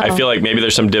because, like, I feel like maybe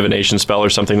there's some divination spell or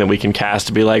something that we can cast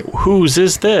to be like, whose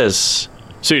is this?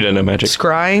 So you don't know magic.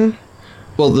 Scrying.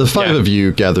 Well, the five Yeah. of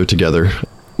you gather together.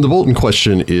 The bolt in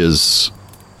question it's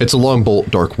a long bolt,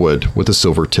 dark wood, with a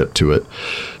silver tip to it.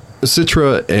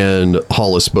 Citra and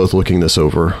Hollis both looking this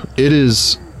over. It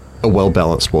is a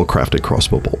well-balanced, well-crafted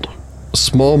crossbow bolt.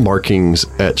 Small markings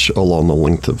etch along the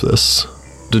length of this,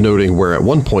 denoting where at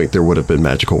one point there would have been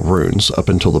magical runes up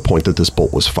until the point that this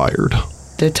bolt was fired.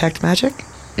 Detect magic?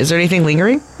 Is there anything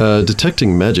lingering?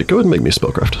 Detecting magic. Go ahead and make me a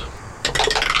spellcraft.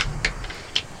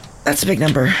 That's a big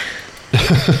number.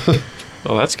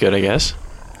 Well, that's good, I guess.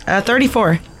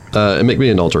 34. And make me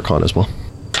a Knowledge Arcana as well.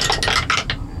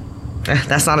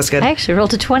 That's not as good. I actually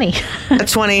rolled a 20. A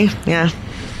 20, yeah.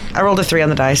 I rolled a 3 on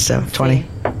the dice, so 20.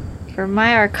 For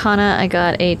my Arcana, I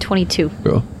got a 22.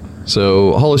 Cool.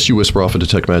 So, Hollis, you whisper off a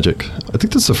detect magic. I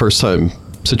think this is the first time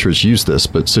Citra's used this,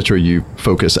 but Citra, you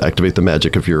activate the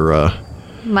magic of your,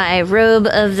 My robe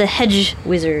of the hedge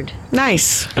wizard.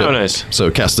 Nice. Oh, nice.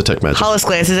 so cast detect magic. Hollis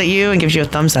glances at you and gives you a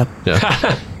thumbs up. Yeah.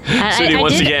 Sudi,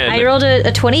 once again. I rolled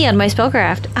a 20 on my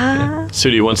spellcraft.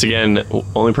 Sudi, once again,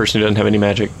 only person who doesn't have any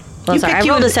magic. Well, You sorry, pick I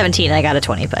you rolled a- a 17 and I got a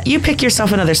 20, but You pick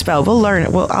yourself another spell. We'll learn it.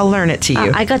 I'll learn it to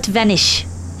you. I got Vanish.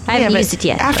 I haven't but used it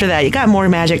yet. After that, you got more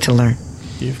magic to learn.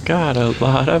 You've got a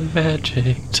lot of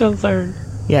magic to learn.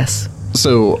 Yes.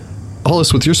 So,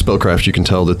 Hollis, with your spellcraft, you can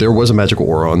tell that there was a magical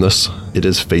aura on this. It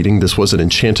is fading. This was an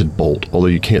enchanted bolt, although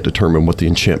you can't determine what the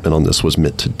enchantment on this was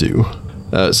meant to do.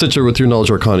 Citra, with your Knowledge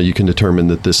Arcana, you can determine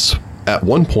that this, at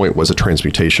one point, was a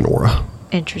transmutation aura.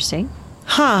 Interesting.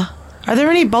 Huh. Are there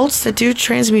any bolts that do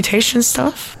transmutation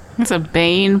stuff? It's a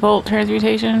Bane bolt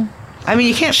transmutation. I mean,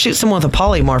 you can't shoot someone with a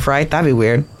polymorph, right? That'd be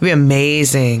weird. It'd be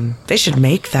amazing. They should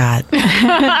make that.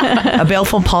 A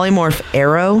baleful polymorph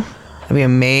arrow? That'd be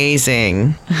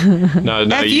amazing. No,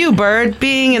 F you, bird,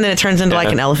 being, and then it turns into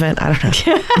like an elephant. I don't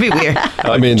know. It'd be weird.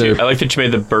 I mean, I there, like that you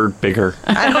made the bird bigger.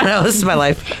 I don't know. This is my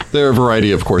life. there are a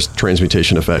variety of course,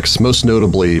 transmutation effects. Most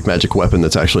notably, magic weapon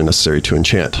that's actually necessary to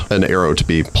enchant an arrow to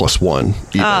be +1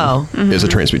 even Oh. is a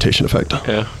transmutation effect.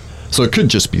 Yeah. So it could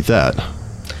just be that,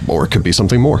 or it could be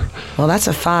something more. Well, that's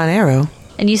a fine arrow.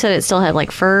 And you said it still had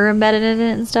like fur embedded in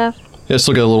it and stuff? Yeah, it's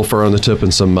still got a little fur on the tip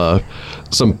and some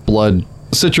blood.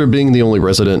 Citra being the only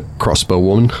resident crossbow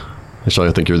woman. Actually,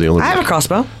 I think you're the only I have a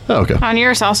crossbow. Oh, okay.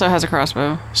 Onuris also has a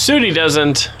crossbow. Sudi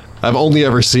doesn't. I've only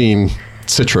ever seen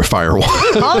Citra fire one.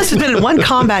 All this has been in one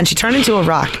combat, and she turned into a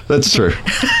rock. That's true.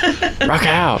 Rock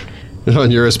out.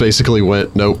 Onuris basically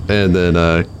went, nope, and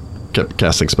then kept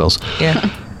casting spells.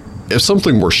 Yeah. If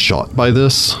something were shot by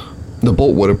this, the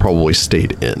bolt would have probably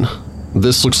stayed in.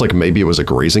 This looks like maybe it was a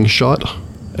grazing shot,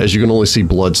 as you can only see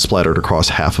blood splattered across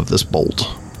half of this bolt.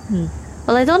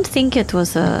 Well, I don't think it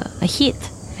was a hit.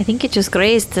 I think it just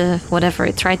grazed whatever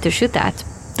it tried to shoot at.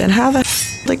 Then how the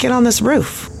did it get on this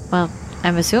roof? Well,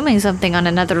 I'm assuming something on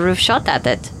another roof shot at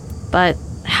it. But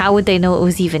how would they know it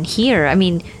was even here? I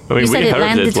mean you said we it heard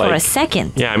landed for a like-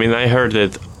 second. Yeah, I mean, I heard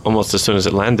it almost as soon as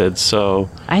it landed, so...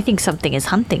 I think something is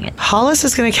hunting it. Hollis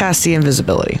is going to cast the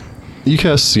invisibility. You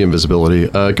cast see invisibility.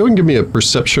 Go ahead and give me a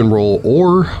perception roll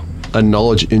or a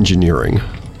knowledge engineering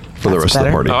for the That's rest of better.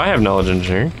 the party. Oh, I have knowledge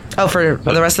engineering. Oh, for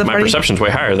the rest of the My party? perception's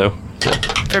way higher, though.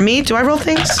 For me, do I roll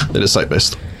things? It is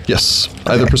site-based. Yes.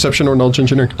 Either perception or knowledge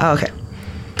engineering. Oh, okay.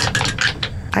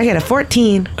 I get a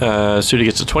 14. Sudi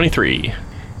gets a 23.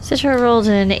 Citra rolled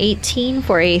an 18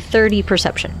 for a 30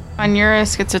 perception. On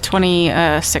Eurus gets a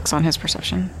 26 on his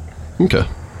perception. Okay.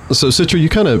 So,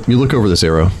 Citra, you look over this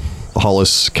arrow.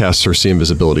 Hollis casts her see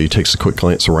invisibility, takes a quick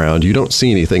glance around. You don't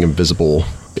see anything invisible.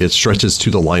 It stretches to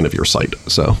the line of your sight.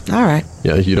 So, All right.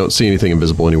 yeah, you don't see anything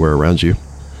invisible anywhere around you.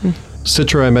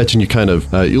 Citra, I imagine you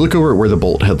you look over at where the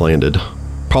bolt had landed,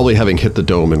 probably having hit the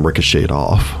dome and ricocheted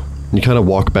off. You kind of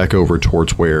walk back over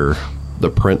towards where the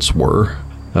prints were,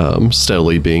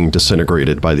 steadily being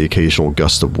disintegrated by the occasional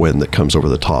gust of wind that comes over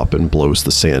the top and blows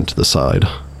the sand to the side.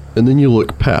 And then you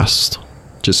look past,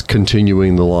 just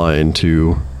continuing the line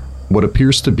to what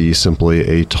appears to be simply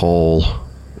a tall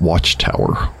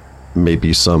watchtower,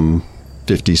 maybe some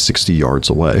 50, 60 yards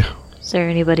away. Is there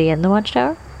anybody in the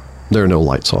watchtower? There are no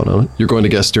lights on it. You're going to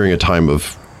guess during a time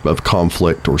of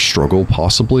conflict or struggle,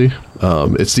 possibly.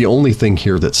 It's the only thing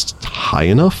here that's high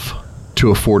enough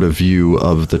to afford a view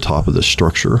of the top of the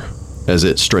structure, as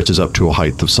it stretches up to a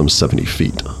height of some 70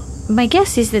 feet. My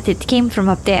guess is that it came from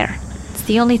up there. It's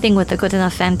the only thing with a good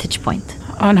enough vantage point.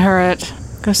 Unhurt.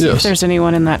 Go see Yes. if there's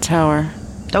anyone in that tower.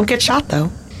 Don't get shot,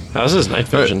 though. Oh, this is night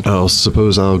vision. I'll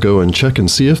suppose I'll go and check and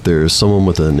see if there's someone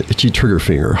with an itchy trigger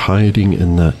finger hiding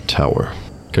in that tower.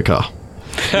 Kaka.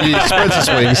 He spreads his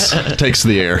wings, takes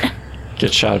the air.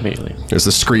 Get shot immediately. There's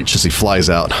a screech as he flies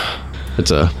out.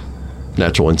 It's a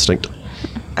natural instinct.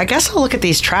 I guess I'll look at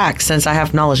these tracks since I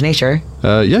have knowledge nature.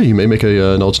 Yeah, you may make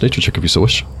a knowledge nature check if you so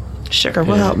wish. Sugar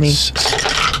will help me.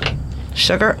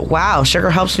 Sugar, wow, sugar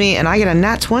helps me, and I get a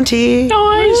nat 20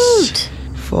 Nice!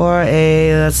 for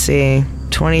a, let's see,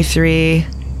 23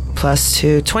 plus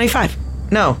 2, 25.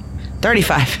 No,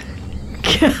 35.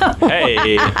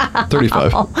 Hey!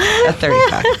 35. A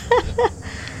 35.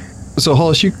 So,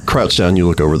 Hollis, you crouch down, you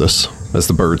look over this as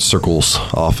the bird circles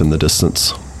off in the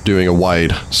distance, doing a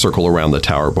wide circle around the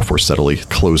tower before steadily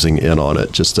closing in on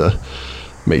it just to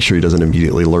make sure he doesn't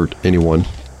immediately alert anyone.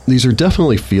 These are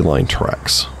definitely feline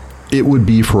tracks. It would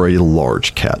be for a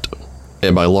large cat.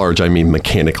 And by large, I mean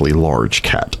mechanically large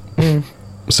cat.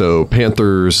 So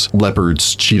panthers,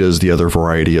 leopards, cheetahs, the other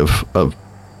variety of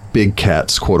big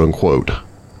cats, quote unquote,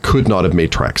 could not have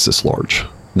made tracks this large.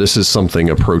 This is something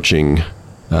approaching,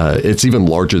 it's even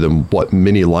larger than what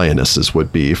many lionesses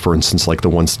would be. For instance, like the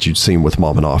ones that you'd seen with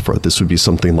Mama Nafra. This would be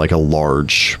something like a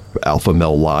large alpha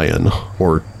male lion,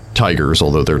 or tigers,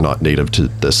 although they're not native to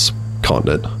this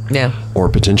continent. Yeah. Or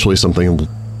potentially something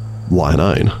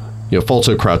lionine. You know,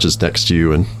 Falto crouches next to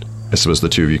you, and I suppose the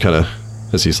two of you kind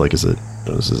of, as he's like, is it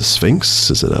a sphinx?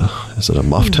 Is it a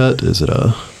moftet? Is it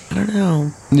a... I don't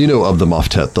know. You know of the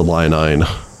moftet, the lionine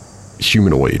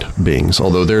humanoid beings,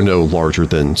 although they're no larger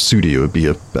than Sudi. It would be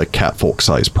a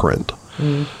catfolk-sized print.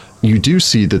 You do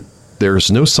see that there's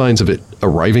no signs of it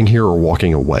arriving here or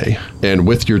walking away. And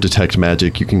with your detect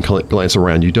magic, you can glance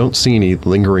around. You don't see any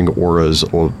lingering auras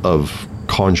of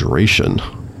conjuration.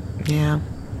 Yeah.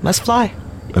 Must fly.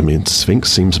 I mean,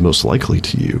 Sphinx seems most likely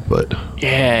to you, but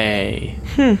Yay!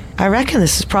 I reckon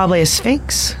this is probably a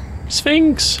sphinx.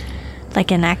 Sphinx!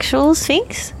 Like an actual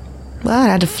sphinx? Well, it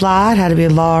had to fly, it had to be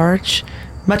large.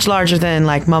 Much larger than,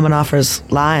 like, Mama Nafra's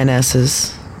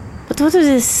lionesses. But what would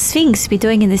the sphinx be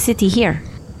doing in the city here?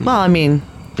 Well, I mean,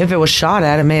 if it was shot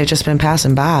at, it may have just been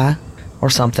passing by. Or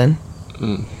something.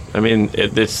 I mean,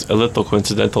 it's a little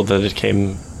coincidental that it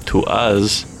came to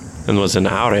us and was in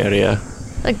our area.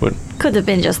 Like, could have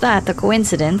been just that, a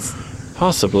coincidence.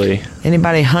 Possibly.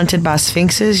 Anybody hunted by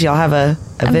sphinxes? Y'all have a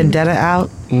vendetta out?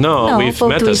 No, No, we've but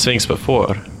met we- the Sphinx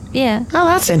before. Yeah. Oh,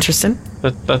 that's interesting.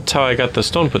 That's how I got the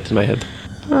stone put in my head.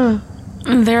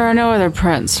 There are no other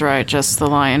prints, right? Just the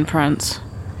lion prints.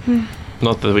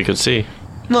 Not that we could see.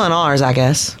 Well, in ours, I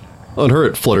guess. on her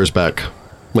it flutters back,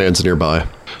 lands nearby.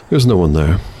 There's no one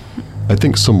there. I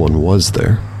think someone was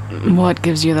there. What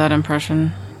gives you that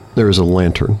impression? There is a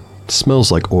lantern. It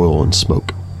smells like oil and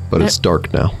smoke, but it's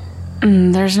dark now.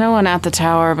 There's no one at the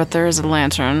tower, but there is a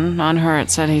lantern. On her it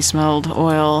said he smelled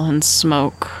oil and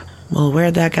smoke. Well,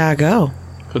 where'd that guy go?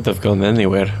 Could have gone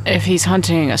anywhere. If he's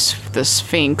hunting the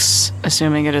Sphinx,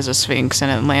 assuming it is a Sphinx,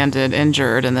 and it landed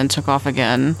injured and then took off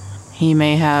again, he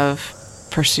may have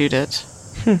pursued it.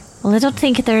 Well, I don't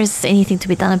think there's anything to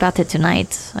be done about it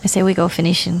tonight. I say we go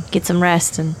finish and get some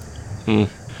rest and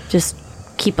just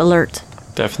keep alert.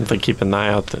 Definitely keep an eye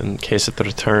out in case it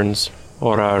returns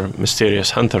or our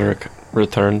mysterious hunter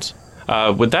returns.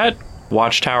 Would that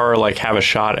watchtower have a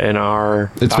shot in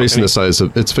our? It's facing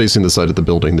the side of the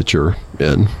building that you're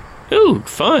in. Ooh,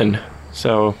 fun.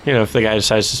 So, if the guy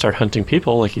decides to start hunting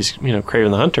people, like he's,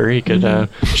 Craven the Hunter, he could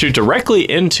shoot directly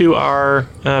into our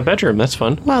bedroom. That's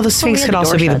fun. Well, the Sphinx we could had the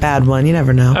also door be the shut. bad one. You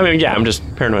never know. I mean, yeah, I'm just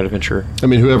paranoid adventurer. I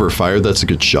mean, whoever fired, that's a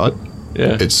good shot.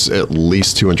 Yeah. It's at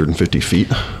least 250 feet.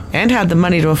 And had the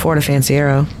money to afford a fancy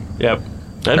arrow. Yep.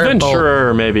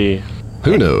 Adventurer, maybe.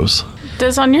 Who knows?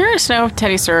 Does Onuris know if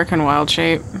Teddy Sir can wild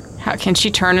shape? How can she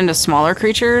turn into smaller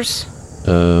creatures?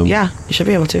 Yeah, you should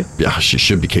be able to. Yeah, she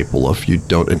should be capable of. You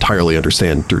don't entirely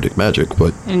understand Druidic magic,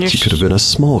 but And you're she could have been a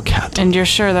small cat. And you're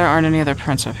sure there aren't any other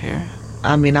prints up here?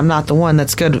 I mean, I'm not the one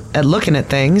that's good at looking at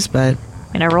things, but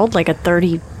And I rolled a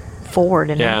 34,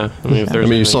 didn't I? Yeah. I mean, if there's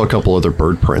You saw a couple other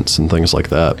bird prints and things like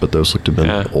that, but those looked to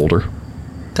have been older.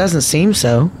 doesn't seem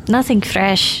so. Nothing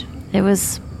fresh. It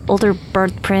was older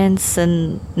bird prints,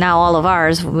 and now all of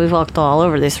ours. We've walked all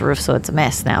over this roof, so it's a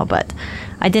mess now. But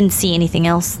I didn't see anything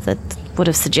else that would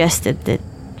have suggested that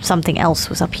something else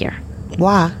was up here.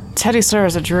 Why? Teddy Sir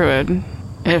is a druid.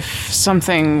 If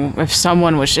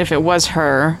it was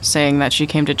her saying that she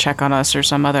came to check on us or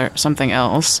something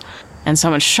else, and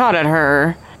someone shot at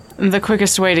her, the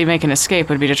quickest way to make an escape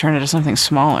would be to turn into something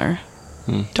smaller.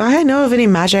 Do I know of any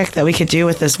magic that we could do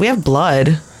with this? We have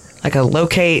blood. Like a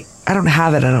locate. I don't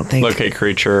have it, I don't think. locate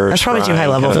creature. That's probably too scry, high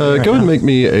level. kind of- Right Go ahead and now. make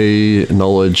me a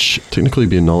knowledge, technically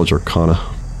be a knowledge arcana.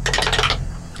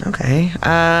 Okay.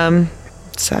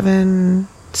 7,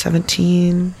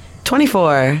 17,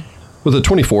 24. With a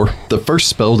 24, the first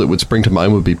spell that would spring to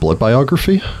mind would be Blood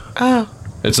Biography. Oh.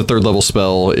 It's a 3rd level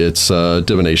spell. It's a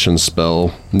divination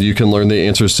spell. You can learn the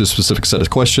answers to a specific set of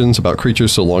questions about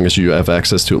creatures so long as you have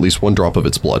access to at least one drop of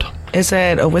its blood. Is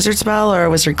it a wizard spell or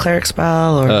a wizard cleric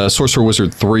spell? Or Sorcerer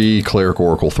Wizard 3, Cleric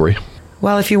Oracle 3.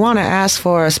 Well, if you want to ask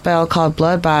for a spell called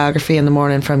Blood Biography in the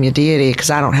morning from your deity,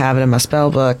 because I don't have it in my spell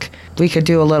book, we could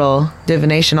do a little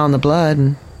divination on the blood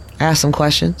and ask some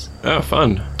questions. Oh,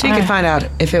 fun. So you can find out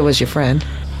if it was your friend.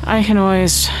 I can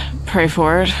always pray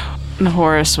for it. And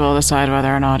Horus will decide whether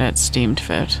or not it's deemed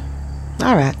fit.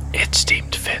 All right. It's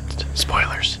deemed fit.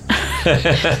 Spoilers. We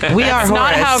are It's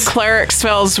not Horus. how cleric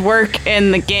spells work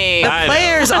in the game. The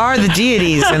players are the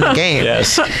deities in the game.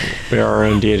 Yes. We are our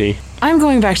own deity. I'm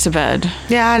going back to bed.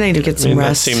 Yeah, I need to get some That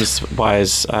rest. seems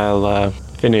wise. I'll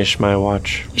finish my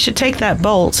watch. You should take that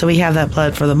bolt so we have that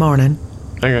blood for the morning.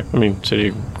 Okay. So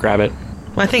you grab it.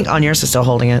 Well, I think Onuris is still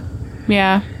holding it.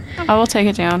 Yeah, I will take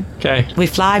it down. Okay. We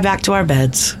fly back to our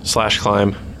beds.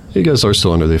 /climb. You guys are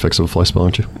still under the effects of a fly spell,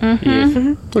 aren't you? I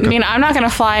mean, I'm not going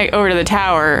to fly over to the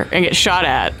tower and get shot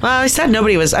at. Well, I said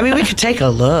nobody was. I mean, we could take a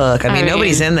look. I mean,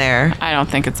 nobody's in there. I don't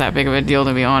think it's that big of a deal,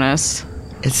 to be honest.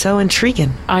 It's so intriguing.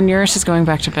 Onuris is going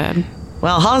back to bed.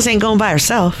 Well, Hollis ain't going by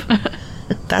herself.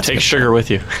 That's Take sugar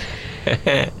with you.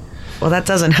 well, that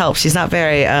doesn't help. She's not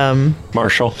very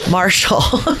Marshall. martial.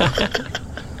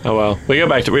 Oh, well. We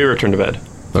return to bed.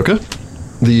 Okay.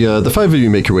 The 5 of you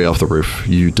make your way off the roof.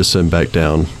 You descend back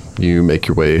down. You make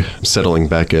your way, settling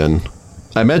back in.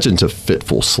 I imagine to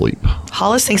fitful sleep.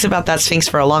 Hollis thinks about that Sphinx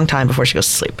for a long time before she goes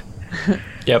to sleep.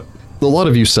 Yep. A lot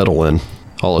of you settle in.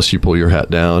 Hollis, you pull your hat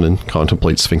down and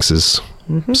contemplate sphinxes.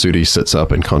 Sudi sits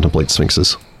up and contemplates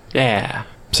sphinxes. Yeah.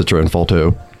 Citra and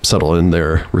Falto settle in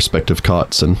their respective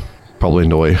cots and probably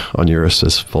annoy Onuris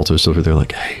as Falto's over there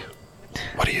like, hey,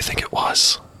 what do you think it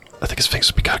was? I think a sphinx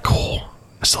would be kind of cool.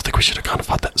 I still think we should have gone and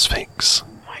fought that sphinx. Oh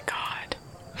my god.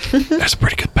 There's a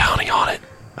pretty good bounty on it.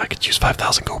 I could use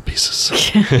 5,000 gold pieces.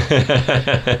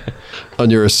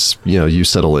 Onuris, you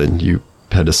settle in. You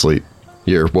head to sleep.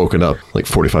 You're woken up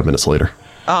 45 minutes later.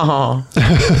 Oh.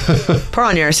 Poor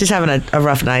Onuris. He's having a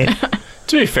rough night.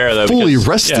 To be fair, though, Fully because,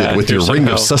 rested with you're your ring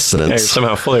of sustenance. Yeah, you're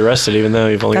somehow fully rested, even though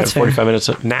you've only That's got 45 minutes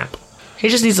of nap. He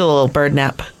just needs a little bird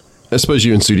nap. I suppose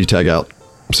you and Sudi tag out.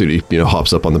 Sudi,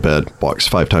 hops up on the bed, walks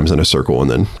 5 times in a circle,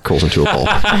 and then curls into a ball.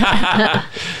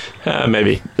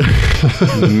 Maybe.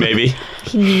 Maybe.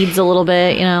 He needs a little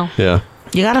bit, Yeah,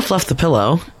 You gotta fluff the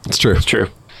pillow. it's true. It's true.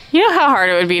 You know how hard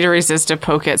it would be to resist a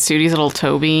poke at Sudi's little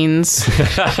toe beans?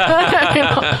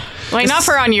 Like, not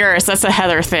for Onuris, that's a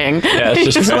Heather thing. Yeah, it's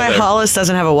This just is why right there. Hollis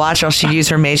doesn't have a watch. Or she'd use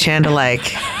her mage hand to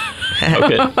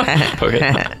Poke it. Poke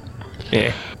it.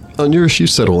 Yeah. Onuris, you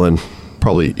settle in,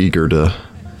 probably eager to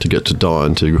to get to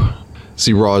dawn to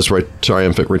see Ra's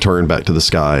triumphant return back to the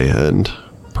sky and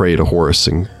pray to Horus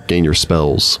and gain your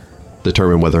spells.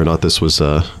 Determine whether or not this was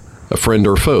a friend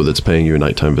or foe that's paying you a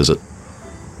nighttime visit.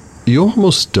 You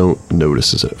almost don't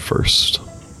notice it at first.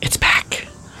 It's back.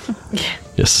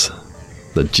 Yes.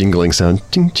 The jingling sound.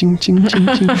 Ching, ching, ching, ching,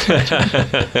 ching.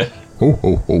 Oh,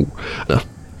 oh, oh. No.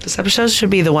 This episode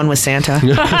should be the one with Santa.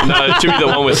 No, it should be the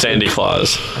one with Sandy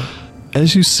Claus.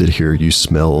 As you sit here, you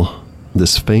smell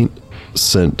this faint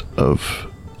scent of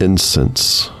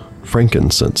incense,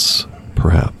 frankincense,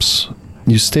 perhaps.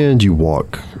 You stand, you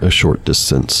walk a short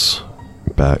distance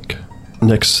back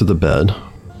next to the bed,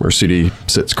 where Sudi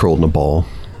sits curled in a ball,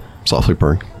 softly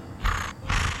purring.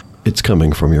 It's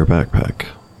coming from your backpack.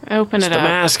 Open it the up.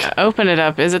 mask. Open it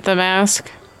up. Is it the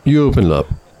mask? You open it up.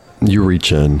 You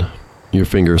reach in, your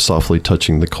fingers softly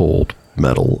touching the cold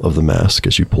metal of the mask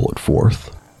as you pull it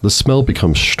forth. The smell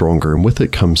becomes stronger, and with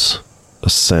it comes a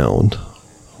sound,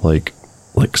 like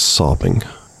sobbing.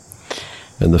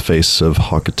 And the face of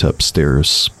Hakatep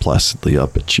stares placidly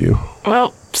up at you.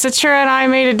 Well, Citra and I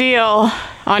made a deal.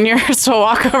 On yours, we'll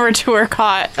walk over to her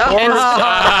cot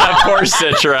Poor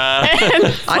Citra. and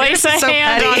place a so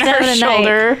hand petty. on her Seven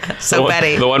shoulder. So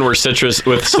Betty. The one where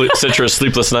Citra's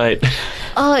sleepless night.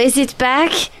 Oh, is it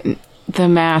back? The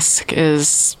mask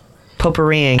is...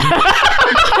 Potpourriing.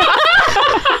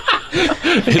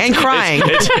 And crying.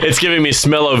 It's giving me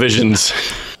smell-o-visions.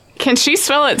 Can she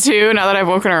smell it too, now that I've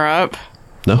woken her up?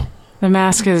 No? The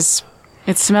mask is...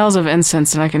 It smells of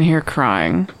incense and I can hear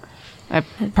crying. I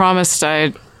promised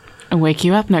I'd wake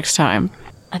you up next time.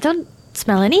 I don't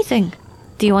smell anything.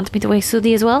 Do you want me to wake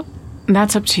Sudi as well?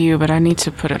 That's up to you, but I need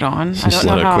to put it on. I Just don't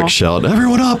know let a how. quick shout,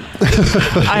 everyone up!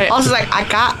 Also, like,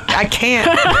 I can't.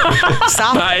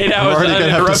 Stop. I'm already going to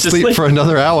have to sleep for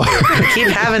another hour. Keep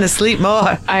having to sleep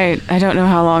more. I don't know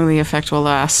how long the effect will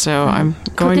last, so I'm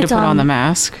going to it put on on. the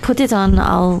mask. Put it on,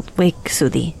 I'll wake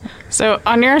Sudi. So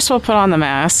Onuris will put on the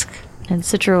mask. And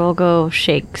Citra will go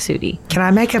shake Sudi. Can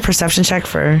I make a perception check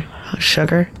for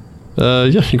sugar? Yeah,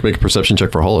 you can make a perception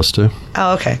check for Hollis, too.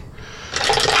 Oh, okay.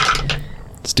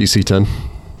 It's DC 10.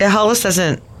 Yeah, Hollis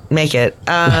doesn't make it.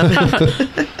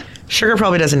 Sugar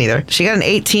probably doesn't either. She got an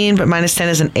 18, but minus 10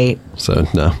 is an 8. So,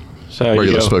 no. So Regular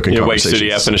you go, spoken you wake Sudi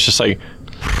conversations. up and it's just like...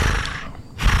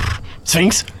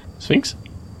 Sphinx? Sphinx?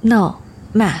 No,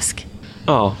 mask.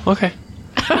 Oh, okay.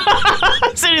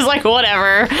 Sudi's like,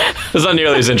 whatever. It's not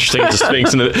nearly as interesting as a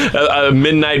Sphinx. And a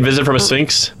midnight visit from a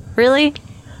Sphinx? Really?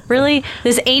 Really?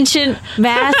 This ancient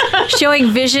mask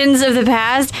showing visions of the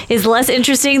past is less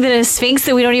interesting than a sphinx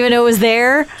that we don't even know is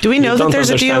there? Do we know that Don't there's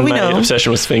a deal? understand We my know.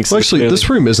 obsession with Sphinx. Well, actually, this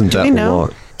room isn't that we know?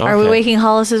 long. Are we Okay. waking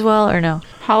Hollis as well or no?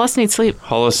 Hollis needs sleep.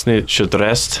 Hollis should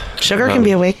rest. Sugar can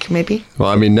be awake, maybe. Well,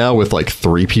 I mean, now with like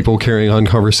 3 people carrying on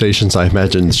conversations, I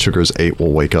imagine Sugar's 8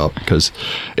 will wake up because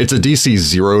it's a DC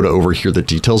 0 to overhear the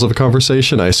details of a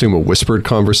conversation. I assume a whispered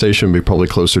conversation would be probably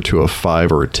closer to a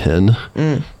 5 or a 10.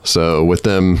 So with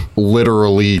them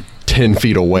literally 10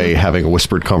 feet away having a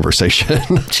whispered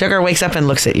conversation, Sugar wakes up and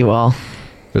looks at you all.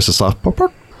 there's a soft pop,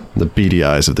 pop. The beady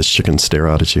eyes of this chicken stare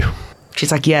out at you. She's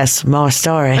like, yes, more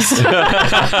stories.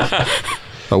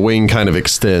 A wing kind of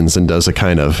extends and does a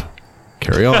kind of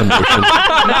carry on motion.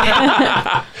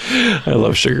 I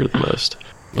love Sugar the most.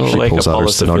 I'll She wake pulls up out her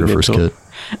Hollis if we need stenographer's to. kit.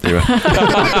 Anyway.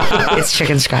 It's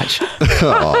chicken scratch.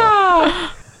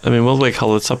 I mean, we'll wake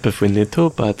Hollis up if we need to,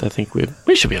 but I think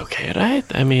we should be okay, right?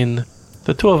 I mean,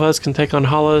 the two of us can take on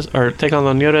Hollis, or take on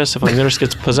Onuris if Onuris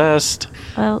gets possessed.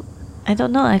 Well, I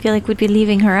don't know. I feel like we'd be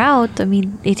leaving her out. I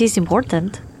mean, it is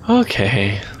important.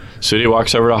 Okay. Sudi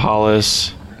walks over to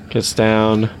Hollis, gets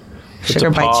down. puts Sugar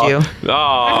a bites paw- you.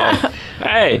 Oh,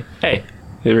 hey.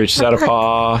 He reaches out a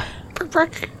paw.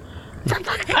 Pokes.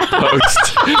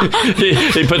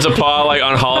 he puts a paw like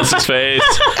on Hollis's face.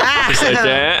 Just like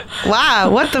that.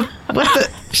 Wow, what the?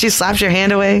 She slaps your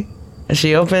hand away. And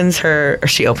she opens.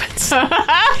 She opens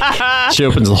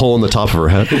the hole in the top of her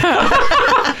head.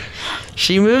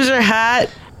 She moves her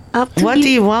hat. Up to What you. do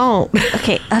you want?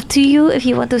 Okay, up to you if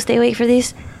you want to stay awake for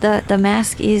this. The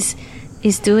mask is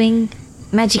doing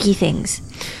magic-y things.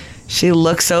 She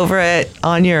looks over at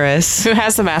Onuris. Who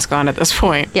has the mask on at this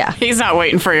point? Yeah. He's not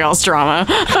waiting for y'all's drama.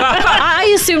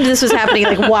 I assumed this was happening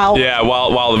like while Yeah,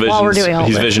 while the visions, While we're doing all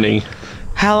he's this. visioning.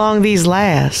 How long these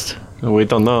last? We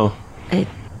don't know.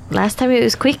 Last time it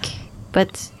was quick,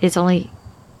 but it's only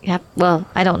well,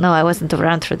 I don't know. I wasn't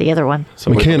around for the other one.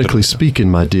 So we don't Mechanically know. speaking,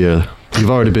 my dear, you've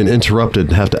already been interrupted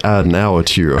and have to add an hour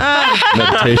to your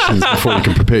meditations before you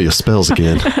can prepare your spells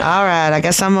again. All right, I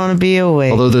guess I'm gonna be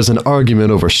awake. Although there's an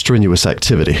argument over strenuous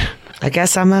activity. I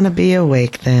guess I'm gonna be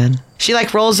awake then. She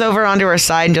like rolls over onto her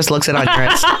side and just looks at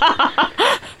Onuris.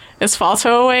 Is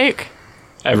Falto awake?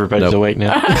 Everybody's Nope. awake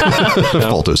now.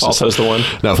 Falto's the one.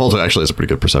 Now, Falto actually has a pretty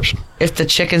good perception. If the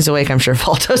chicken's awake, I'm sure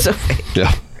Falto's awake.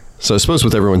 Yeah. So I suppose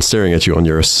with everyone staring at you on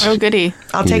Eurus, Oh, goody.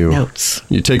 I'll take notes.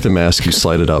 you take the mask, you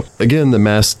slide it up. Again, the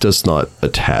mask does not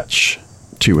attach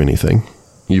to anything.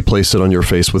 You place it on your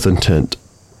face with intent,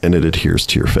 and it adheres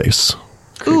to your face.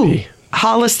 Creepy. Ooh,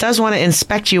 Hollis does want to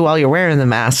inspect you while you're wearing the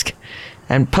mask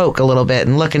and poke a little bit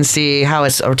and look and see how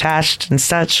it's attached and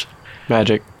such.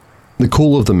 Magic. The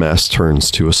cool of the mask turns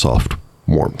to a soft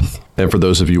warmth. And for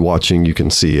those of you watching, you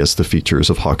can see as the features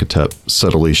of Hakatep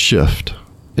subtly shift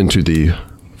into the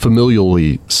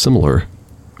familially similar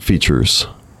features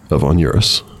of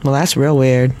Onuris. Well, that's real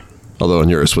weird. Although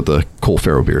Onuris with the cool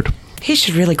pharaoh beard. He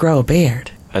should really grow a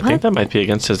beard. I think that might be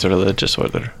against his religious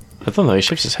order. I don't know. He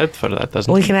shakes his head for that,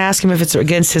 doesn't We he? can ask him if it's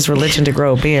against his religion to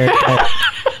grow a beard, but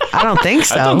I don't think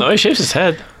so. I don't know. He shaves his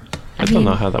head. I don't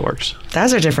know how that works.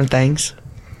 Those are different things.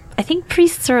 I think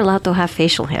priests are allowed to have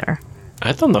facial hair.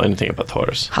 I don't know anything about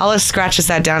Taurus. Hollis scratches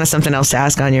that down as something else to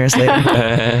ask Onuris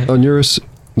later. Onuris,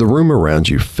 the room around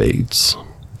you fades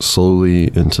slowly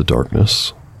into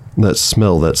darkness. That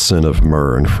smell, that scent of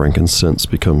myrrh and frankincense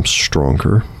becomes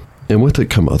stronger. And with it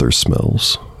come other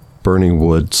smells. Burning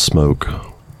wood, smoke,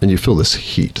 and you feel this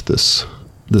heat, this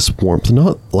warmth,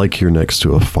 not like you're next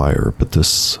to a fire, but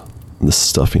this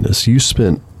stuffiness. You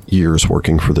spent years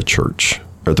working for the church,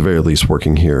 or at the very least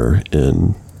working here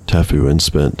in Tafu, and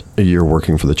spent a year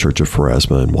working for the Church of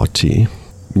Pharasma in Wati.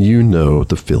 You know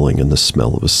the feeling and the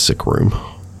smell of a sick room.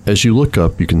 As you look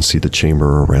up, you can see the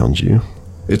chamber around you.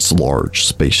 It's large,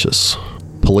 spacious,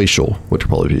 palatial, would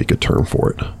probably be a good term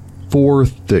for it. 4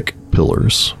 thick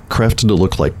pillars, crafted to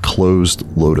look like closed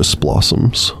lotus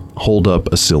blossoms, hold up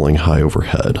a ceiling high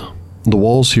overhead. The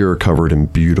walls here are covered in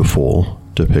beautiful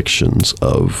depictions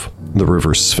of the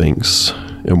river Sphinx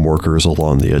and workers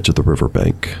along the edge of the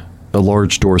riverbank. A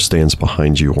large door stands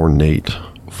behind you, ornate,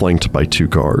 flanked by 2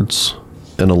 guards,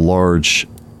 and a large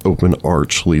open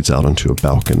arch leads out onto a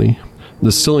balcony.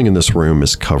 The ceiling in this room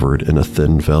is covered in a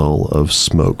thin veil of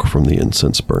smoke from the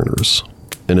incense burners,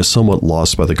 and is somewhat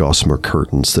lost by the gossamer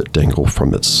curtains that dangle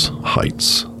from its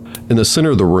heights. In the center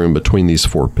of the room, between these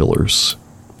 4 pillars,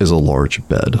 is a large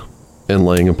bed, and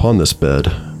laying upon this bed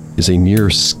is a near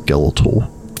skeletal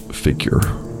figure,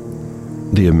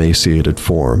 the emaciated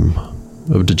form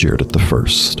of Djerdit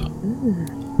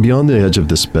I. Beyond the edge of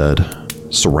this bed,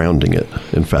 surrounding it,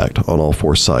 in fact, on all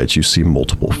 4 sides, you see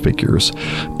multiple figures.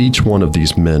 Each one of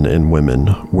these men and women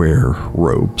wear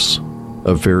robes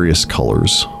of various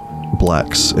colors,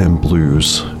 blacks and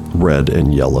blues, red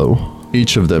and yellow.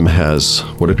 Each of them has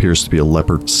what appears to be a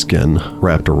leopard skin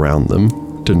wrapped around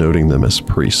them, denoting them as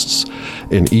priests.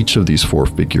 And each of these 4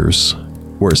 figures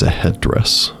wears a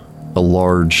headdress, a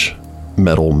large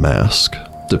metal mask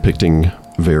depicting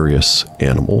various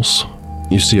animals.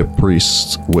 You see a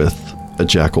priest with a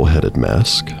jackal-headed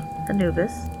mask,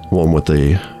 Anubis. one with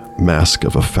a mask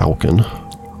of a falcon,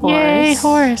 Yay,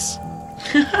 Horus.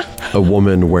 a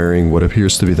woman wearing what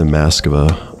appears to be the mask of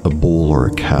a bull or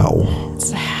a cow,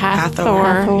 It's Hathor.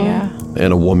 Hathor. Yeah.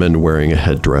 and a woman wearing a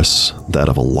headdress, that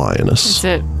of a lioness. Is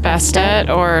it Bastet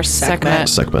or Sekhmet?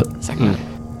 Sekhmet. Sekhmet.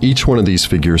 Each one of these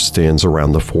figures stands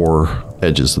around the 4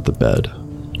 edges of the bed.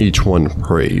 Each one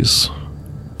prays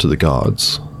to the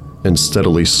gods and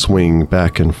steadily swing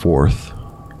back and forth,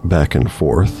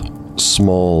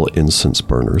 small incense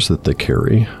burners that they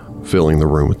carry, filling the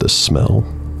room with this smell.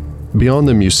 Beyond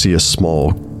them, you see a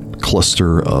small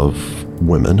cluster of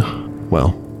women.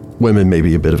 Well, women may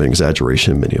be a bit of an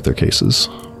exaggeration in many of their cases.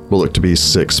 Will look to be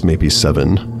 6, maybe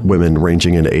 7 women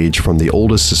ranging in age from the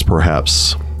oldest is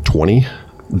perhaps 20.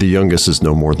 The youngest is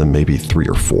no more than maybe 3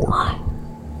 or 4.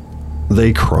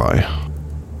 They cry,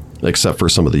 except for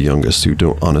some of the youngest who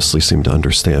don't honestly seem to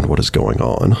understand what is going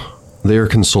on. They are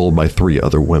consoled by 3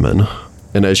 other women,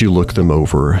 and as you look them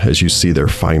over, as you see their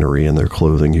finery and their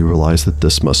clothing, you realize that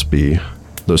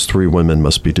those 3 women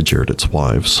must be Djerdit's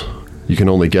wives. You can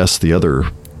only guess the other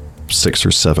 6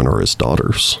 or 7 are his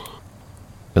daughters.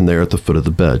 And there at the foot of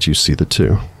the bed, you see the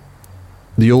 2.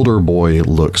 The older boy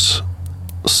looks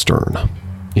stern.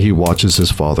 He watches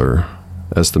his father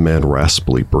as the man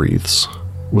raspily breathes,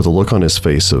 with a look on his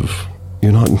face of,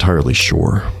 you're not entirely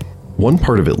sure. One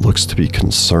part of it looks to be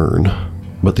concern,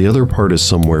 but the other part is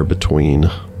somewhere between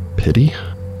pity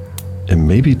and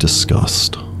maybe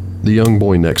disgust. The young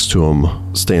boy next to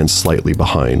him stands slightly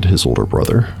behind his older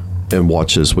brother and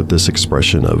watches with this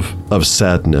expression of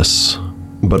sadness,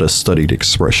 but a studied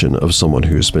expression of someone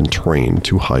who's been trained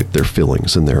to hide their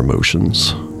feelings and their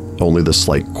emotions, only the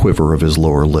slight quiver of his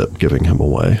lower lip giving him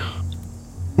away.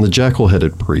 The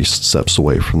jackal-headed priest steps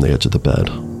away from the edge of the bed.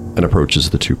 and approaches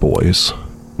the two boys.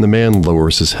 The man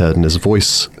lowers his head and his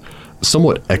voice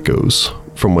somewhat echoes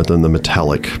from within the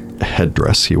metallic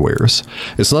headdress he wears.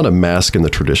 It's not a mask in the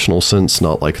traditional sense,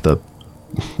 not like the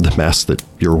mask that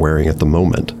you're wearing at the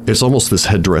moment. It's almost this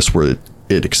headdress where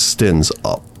it extends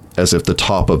up, as if the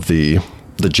top of the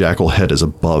jackal head is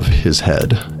above his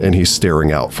head, and he's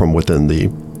staring out from within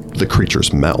the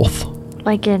creature's mouth.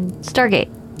 Like in Stargate.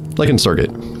 Like in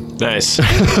Stargate. Nice.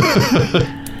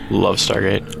 Love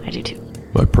Stargate. I do too.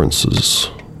 My princes,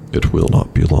 it will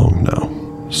not be long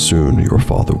now. Soon your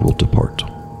father will depart.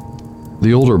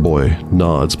 The older boy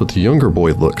nods, but the younger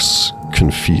boy looks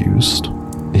confused.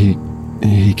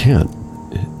 He can't.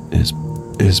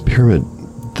 His pyramid,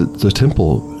 the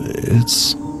temple,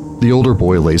 it's... The older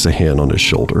boy lays a hand on his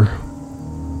shoulder.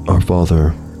 Our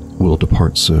father will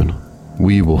depart soon.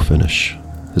 We will finish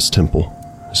his temple,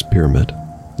 his pyramid,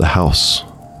 the house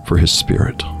for his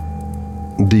spirit.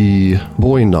 The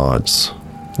boy nods.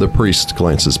 The priest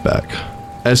glances back.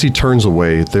 As he turns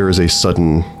away, there is a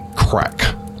sudden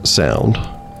crack sound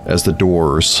as the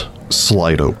doors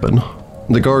slide open.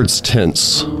 The guards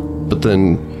tense, but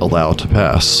then allow to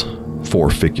pass 4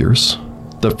 figures.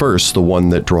 The first, the one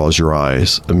that draws your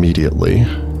eyes immediately,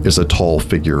 is a tall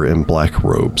figure in black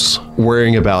robes,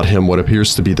 wearing about him what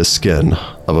appears to be the skin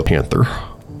of a panther,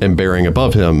 and bearing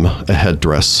above him a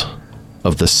headdress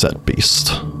of the Set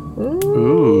Beast.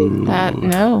 Ooh.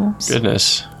 No.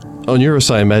 Goodness. Onuris,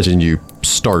 I imagine you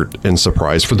start in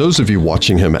surprise. For those of you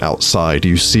watching him outside,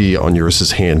 you see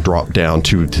Onuris' hand drop down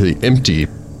to the empty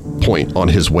point on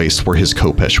his waist where his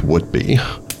Khopesh would be,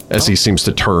 as he seems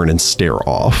to turn and stare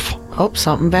off. Oh,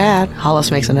 something bad.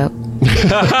 Hollis makes a note.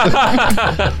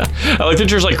 I like that you're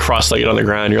just like cross-legged on the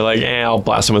ground. You're like, I'll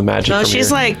blast him with magic. No, from she's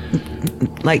here.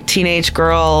 like teenage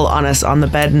girl on the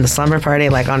bed in the slumber party,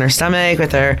 like on her stomach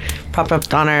with her propped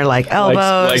up on her like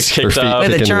elbows, legs kicked Her feet up.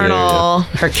 with a kicking in the air, journal,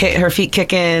 her feet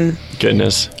kicking.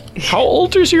 Goodness. How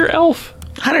old is your elf?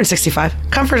 165.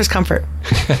 Comfort is comfort.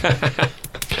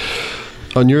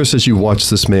 Onuris, as you watch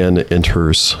this man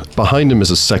enters, behind him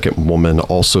is a second woman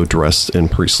also dressed in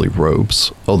priestly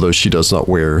robes, although she does not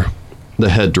wear the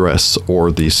headdress or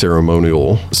the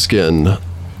ceremonial skin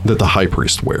that the high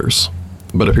priest wears,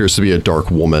 but appears to be a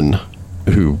dark woman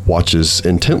who watches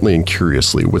intently and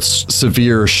curiously with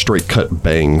severe straight-cut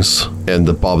bangs and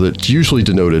the bob that's usually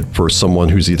denoted for someone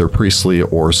who's either priestly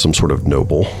or some sort of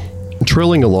noble.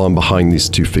 Trailing along behind these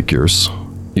 2 figures,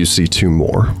 you see 2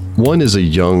 more. One is a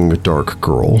young, dark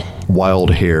girl,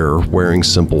 wild hair, wearing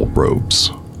simple robes.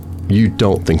 You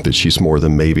don't think that she's more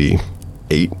than maybe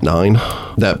 8, 9.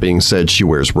 That being said, she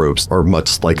wears robes are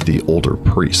much like the older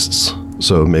priests,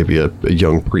 so maybe a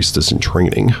young priestess in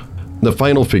training. The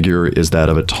final figure is that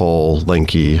of a tall,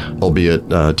 lanky, albeit,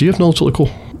 do you have knowledge local?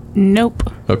 Nope.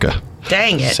 Okay.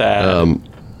 Dang it. Sad.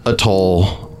 A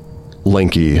tall,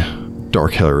 lanky,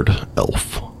 dark-haired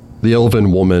elf. The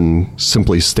elven woman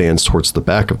simply stands towards the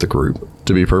back of the group.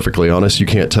 To be perfectly honest, you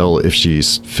can't tell if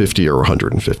she's 50 or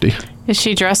 150. Is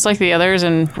she dressed like the others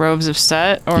in robes of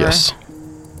Set? Or? Yes.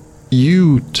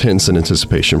 You, tense in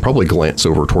anticipation, probably glance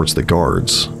over towards the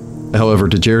guards. However,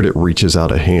 to Jared, it reaches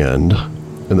out a hand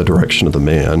in the direction of the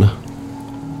man.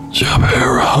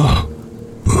 Jabera.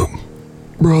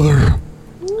 Brother.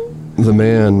 The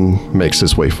man makes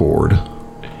his way forward.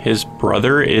 His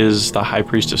brother is the high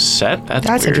priest of Set? That's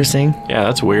weird. interesting. Yeah,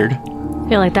 that's weird. I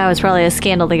feel like that was probably a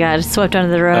scandal that got swept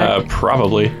under the rug.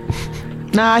 Probably.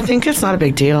 No, I think it's not a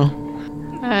big deal.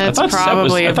 It's I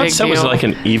probably a thought big Set was deal. like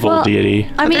an evil Well, deity.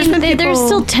 I there's mean, been there's people-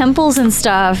 still temples and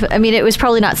stuff. I mean, it was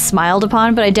probably not smiled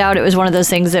upon, but I doubt it was one of those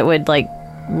things that would like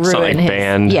ruin like his.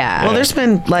 banned. Yeah. Well, there's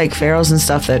been like pharaohs and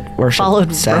stuff that worship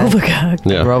followed Set. Rovagog.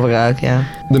 Yeah. Rovagog,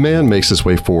 yeah. The man makes his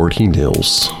way forward. He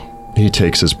kneels. He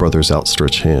takes his brother's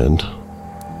outstretched hand.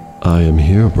 I am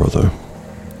here, brother.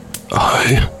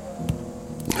 I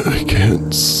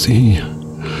can't see.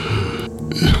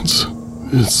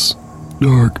 It's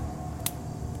dark.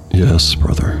 Yes,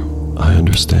 brother, I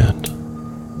understand.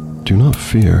 Do not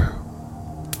fear.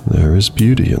 There is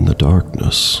beauty in the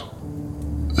darkness.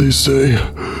 They say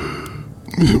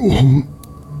it won't.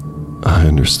 I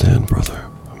understand, brother.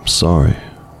 I'm sorry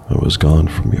I was gone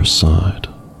from your side.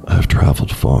 I have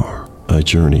traveled far. I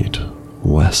journeyed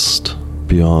west,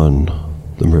 beyond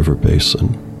the river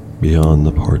basin, beyond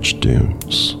the parched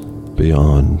dunes,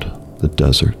 beyond the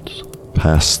deserts,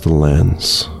 past the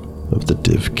lands of the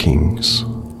Div Kings,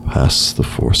 past the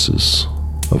forces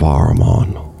of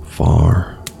Ahriman,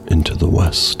 far into the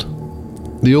west.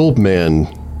 The old man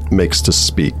makes to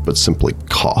speak, but simply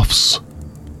coughs.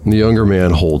 The younger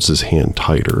man holds his hand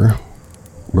tighter.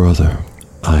 Brother,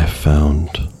 I have found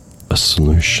a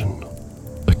solution,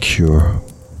 a cure.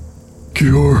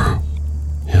 cure.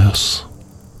 Yes.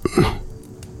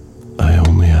 I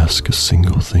only ask a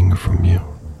single thing from you.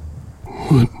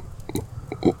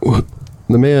 What?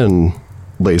 The man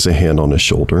lays a hand on his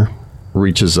shoulder,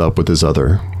 reaches up with his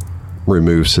other,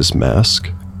 removes his mask,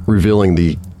 revealing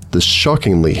the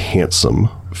shockingly handsome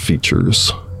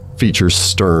features. Features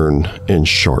stern and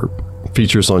sharp.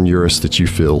 Features on Eurus that you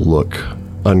feel look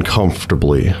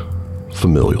uncomfortably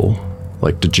familial,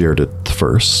 like Degerdit the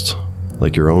First,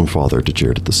 like your own father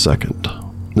Degerdit the Second.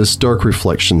 This dark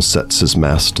reflection sets his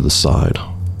mask to the side,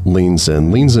 leans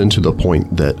in to the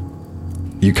point that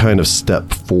you kind of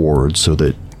step forward so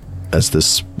that as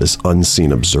this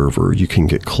unseen observer, you can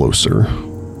get closer.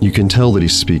 You can tell that he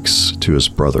speaks to his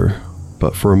brother,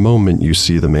 but for a moment you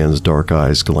see the man's dark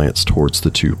eyes glance towards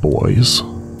the two boys.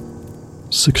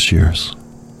 6 years.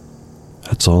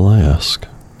 That's all I ask.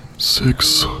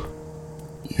 6.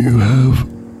 You have...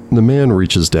 The man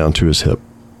reaches down to his hip,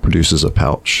 produces a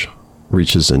pouch,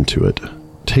 reaches into it,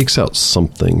 takes out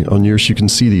something. On yours you can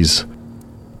see these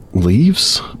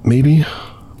leaves, maybe?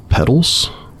 Petals?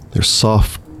 They're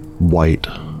soft, white,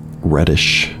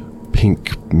 reddish,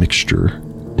 pink mixture.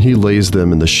 He lays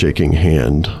them in the shaking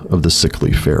hand of the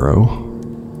sickly pharaoh.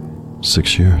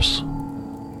 6 years.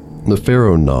 The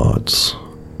pharaoh nods,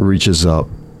 reaches up,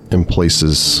 and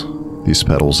places these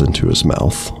petals into his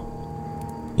mouth.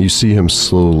 You see him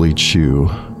slowly chew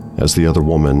as the other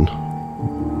woman,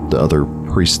 the other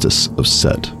priestess of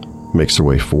Set, makes her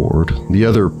way forward. The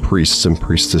other priests and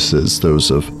priestesses, those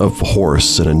of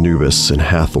Horus and Anubis and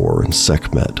Hathor and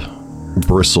Sekhmet,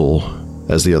 bristle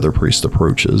as the other priest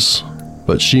approaches,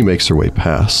 but she makes her way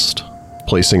past,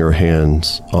 placing her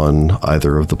hands on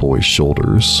either of the boys'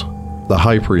 shoulders. The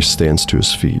high priest stands to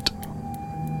his feet.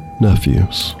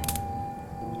 Nephews,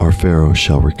 our pharaoh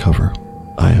shall recover.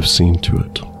 I have seen to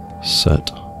it. Set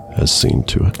has seen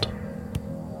to it.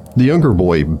 The younger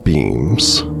boy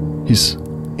beams.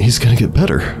 He's gonna get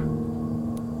better.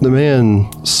 The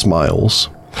man smiles,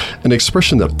 an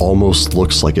expression that almost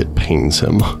looks like it pains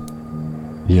him.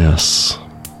 Yes.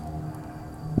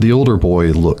 The older boy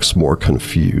looks more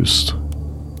confused.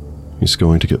 He's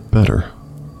going to get better.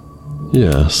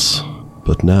 Yes,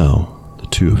 but now the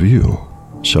two of you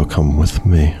shall come with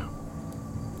me.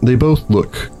 They both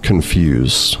look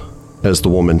confused as the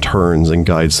woman turns and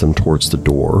guides them towards the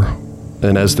door.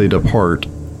 And as they depart,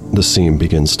 the scene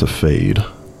begins to fade.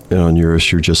 And on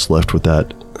Eurus, you're just left with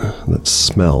that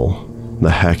smell,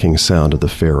 the hacking sound of the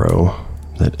pharaoh,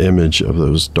 that image of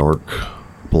those dark,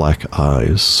 black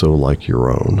eyes so like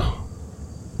your own.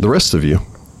 The rest of you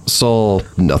saw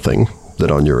nothing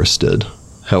that Onuris did.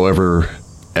 However,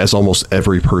 as almost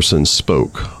every person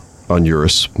spoke,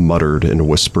 Onuris muttered and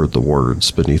whispered the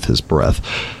words beneath his breath.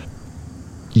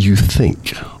 You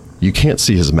think. You can't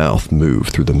see his mouth move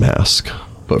through the mask,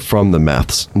 but from the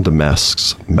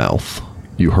mask's mouth,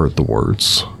 you heard the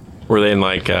words. Were they in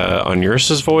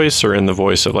Onuris's voice or in the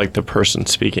voice of the person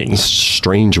speaking?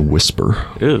 Strange whisper.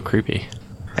 Ooh, creepy.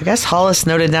 I guess Hollis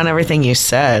noted down everything you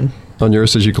said.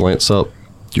 Onuris, as you glance up,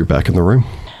 you're back in the room.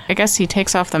 I guess he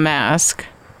takes off the mask.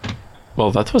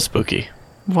 Well, that was spooky.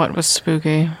 What was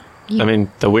spooky? I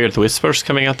mean, the weird whispers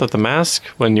coming out of the mask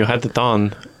when you had it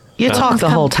on. You talked the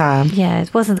whole time. Yeah,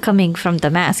 it wasn't coming from the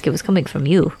mask, it was coming from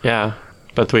you. Yeah,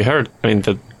 but we heard,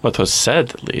 what was said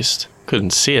at least.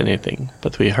 Couldn't see anything,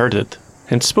 but we heard it.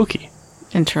 And spooky.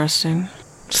 Interesting.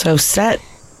 So Set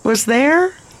was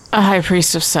there? A high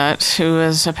priest of Set, who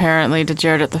is apparently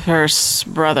Degerdit the First's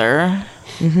brother.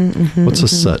 What's a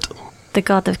Set? The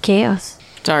god of chaos.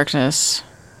 Darkness.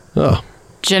 Oh.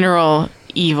 General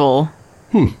evil.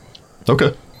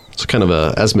 Okay. It's kind of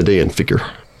a Asmodean figure.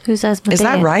 Who's Asmodeus? Is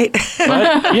that right?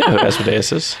 But, yeah,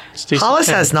 Asmodeus is. Hollis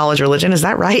has knowledge religion, is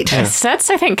that right? Yeah. Set's,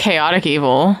 I think, chaotic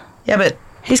evil. Yeah, but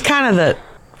he's kind of the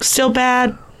still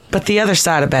bad, but the other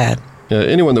side of bad.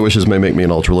 Anyone that wishes may make me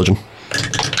an alt religion.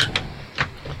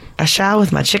 I shall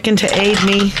with my chicken to aid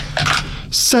me.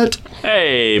 Set.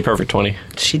 Hey, perfect 20.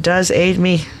 She does aid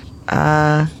me.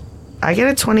 I get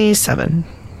a 27.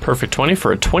 Perfect 20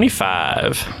 for a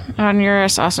 25.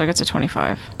 Onuris also gets a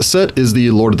 25. Set is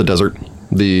the Lord of the Desert,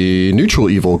 the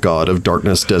neutral evil god of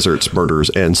darkness, deserts,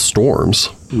 murders, and storms.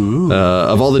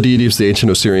 Of all the deities of the ancient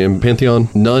Osirian pantheon,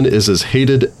 none is as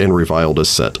hated and reviled as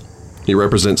Set. He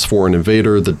represents foreign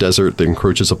invader, the desert that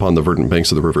encroaches upon the verdant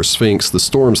banks of the river Sphinx, the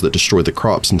storms that destroy the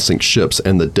crops and sink ships,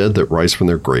 and the dead that rise from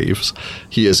their graves.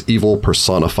 He is evil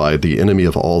personified, the enemy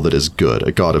of all that is good,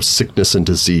 a god of sickness and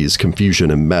disease, confusion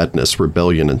and madness,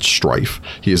 rebellion and strife.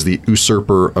 He is the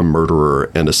usurper, a murderer,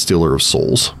 and a stealer of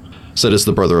souls. Set as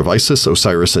the brother of Isis,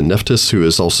 Osiris, and Nephthys, who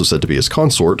is also said to be his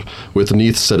consort, with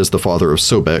Neith set as the father of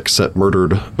Sobek. Set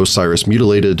murdered Osiris,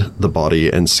 mutilated the body,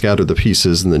 and scattered the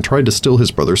pieces, and then tried to steal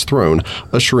his brother's throne,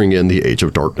 ushering in the Age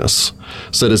of Darkness.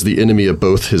 Set as the enemy of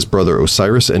both his brother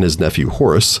Osiris and his nephew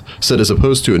Horus. Set as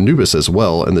opposed to Anubis as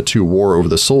well, and the two war over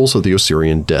the souls of the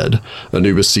Osirian dead.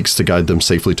 Anubis seeks to guide them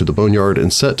safely to the boneyard,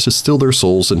 and Set to steal their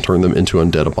souls and turn them into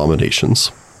undead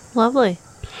abominations. Lovely.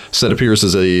 Set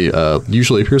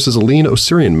usually appears as a lean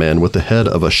Osirian man with the head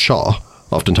of a Shah,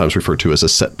 oftentimes referred to as a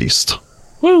Set beast.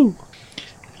 Woo!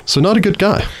 So not a good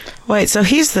guy. Wait, so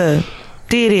he's the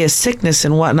deity of sickness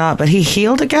and whatnot, but he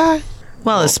healed a guy?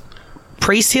 Well, his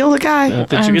priest healed a guy?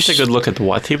 Did you get a good look at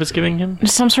what he was giving him?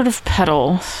 Some sort of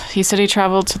petal. He said he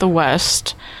traveled to the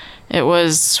west. It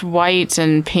was white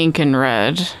and pink and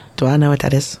red. Do I know what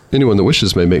that is? Anyone that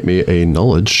wishes may make me a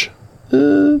knowledge,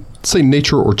 say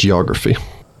nature or geography.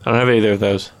 I don't have either of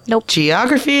those. Nope.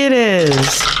 Geography it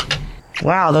is.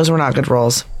 Wow, those were not good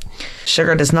rolls.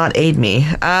 Sugar does not aid me.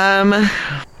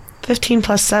 15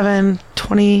 plus 7,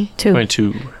 22.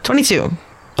 22.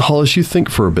 Hollis, you think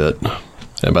for a bit,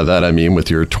 and by that I mean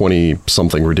with your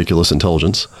 20-something ridiculous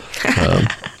intelligence,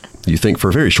 you think for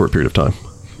a very short period of time.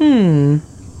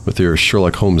 With your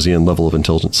Sherlock Holmesian level of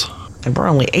intelligence. And we're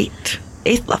only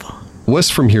 8th level.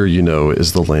 West from here, you know,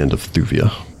 is the land of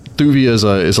Thuvia. Thuvia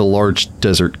is a large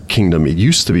desert kingdom. It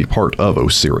used to be part of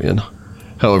Osirian.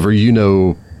 However, you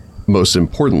know, most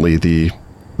importantly,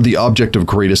 the object of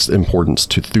greatest importance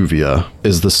to Thuvia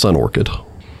is the sun orchid,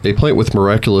 a plant with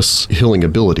miraculous healing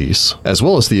abilities, as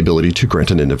well as the ability to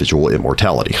grant an individual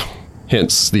immortality.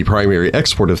 Hence, the primary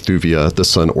export of Thuvia, the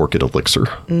sun orchid elixir.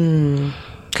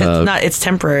 It's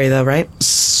temporary though, right?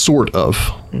 Sort of.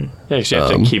 Yeah, because you have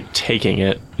to keep taking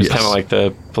it. It's yes. kind of like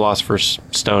the Philosopher's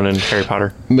Stone in Harry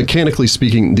Potter. Mechanically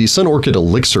speaking, the sun orchid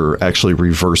elixir actually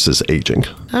reverses aging.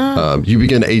 You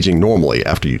begin aging normally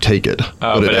after you take it,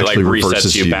 But it actually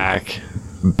resets you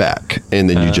back, and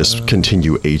then you just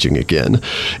continue aging again.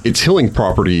 Its healing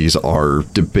properties are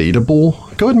debatable.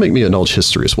 Go ahead and make me a knowledge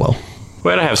history as well.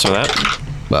 Wait, I have some of that.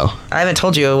 Well, I haven't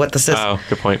told you what this is. Oh,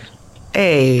 good point.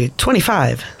 A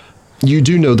 25. you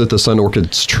do know that the sun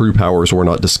orchid's true powers were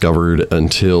not discovered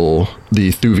until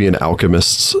the Thuvian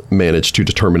alchemists managed to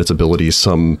determine its abilities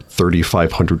some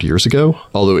 3,500 years ago,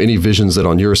 although any visions that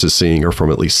Onuris is seeing are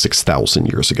from at least 6,000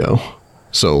 years ago.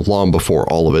 So long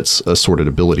before all of its assorted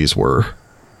abilities were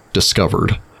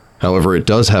discovered. However, it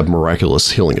does have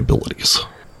miraculous healing abilities.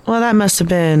 Well, that must have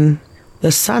been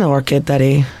the sun orchid that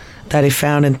he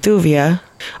found in Thuvia.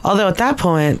 Although at that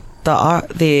point,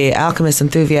 the alchemists in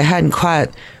Thuvia hadn't quite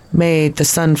made the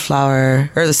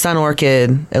sunflower or the sun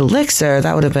orchid elixir.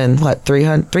 That would have been, what,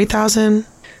 3,000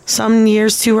 some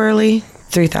years too early?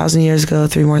 3,000 years ago,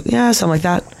 something like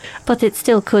that. But it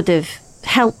still could have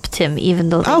helped him, even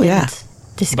though they didn't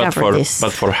discover this.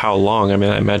 But for how long? I mean,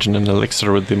 I imagine an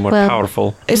elixir would be more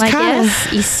powerful. It's My kind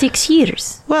guess is 6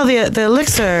 years. Well, the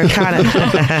elixir kind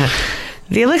of...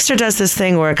 The elixir does this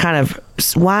thing where it kind of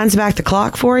winds back the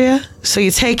clock for you. So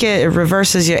you take it, it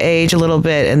reverses your age a little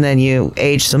bit, and then you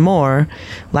age some more,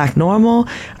 like normal.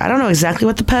 I don't know exactly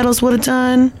what the petals would have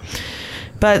done,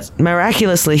 but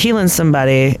miraculously healing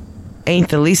somebody ain't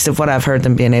the least of what I've heard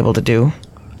them being able to do.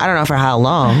 I don't know for how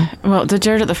long. Well, the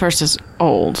Jared the First is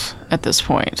old at this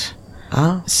point.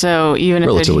 Oh. So even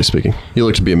Relatively speaking. He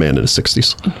looked to be a man in his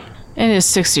 60s. In his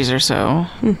 60s or so.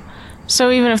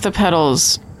 So even if the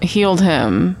petals healed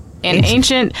him, in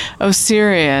ancient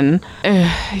Osirian,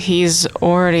 he's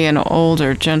already an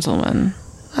older gentleman.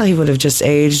 Well, he would have just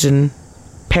aged and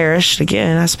perished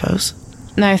again, I suppose.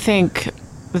 And I think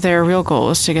their real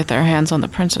goal is to get their hands on the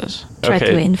princes. Try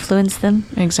to influence them.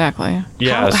 Exactly.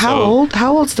 Yeah. How old?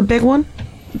 How old's the big one?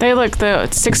 They look the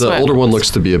 6 foot. The older one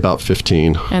looks to be about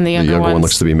 15. And the younger one ones?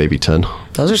 looks to be maybe 10.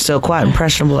 Those are still quite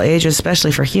impressionable ages,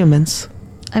 especially for humans.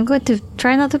 I'm going to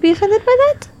try not to be offended by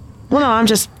that. Well, no, I'm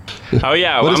just Oh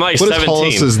yeah, What I'm like is 17.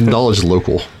 Hollis's knowledge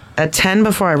local? at 10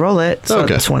 before I roll it, so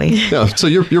Okay. 20. Yeah, so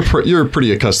you're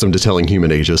pretty accustomed to telling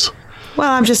human ages. Well,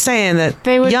 I'm just saying that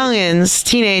They would- youngins,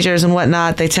 teenagers and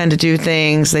whatnot, they tend to do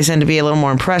things. They tend to be a little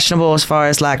more impressionable as far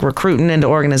as like recruiting into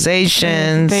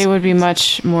organizations. They would be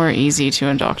much more easy to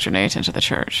indoctrinate into the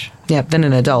church. Yep, than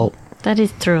an adult. That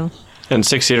is true. And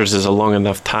 6 years is a long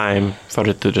enough time for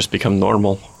it to just become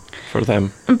normal for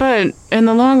them. But in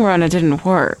the long run, it didn't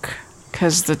work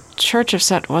because the Church of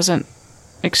Set wasn't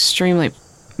extremely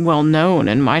well known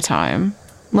in my time.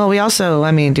 Well, we also,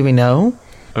 do we know?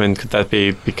 I mean, could that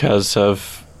be because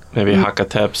of maybe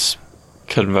Hakatep's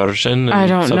conversion? And I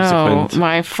don't know. subsequent-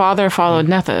 My father followed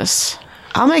Nethys.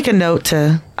 I'll make a note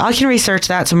I can research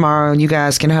that tomorrow and you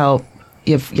guys can help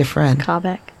your friend.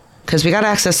 Callback. because we got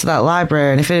access to that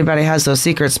library, and if anybody has those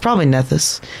secrets, probably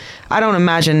Nethys. I don't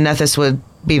imagine Nethys would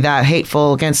be that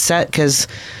hateful against Set, because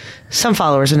some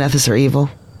followers of Nethys are evil.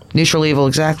 Neutral evil,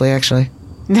 exactly, actually.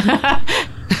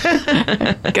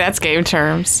 That's game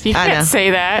terms. You I know. can't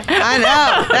say that. I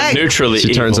know. Hey, Neutrally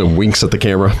She turns evil. and winks at the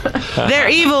camera. they're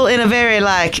evil in a very,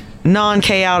 like,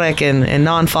 non-chaotic and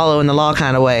non-following the law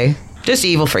kind of way. Just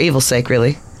evil for evil's sake,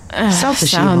 really.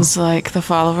 Selfish Sounds like the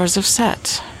followers of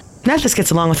Set. evil. Nethys gets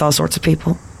along with all sorts of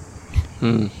people.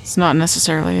 It's not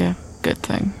necessarily a good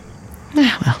thing.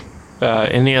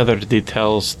 Any other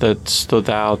details that stood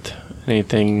out?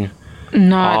 Anything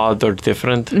Not odd or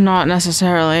different? Not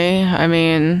necessarily. I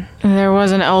mean, there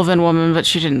was an elven woman, but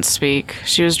she didn't speak.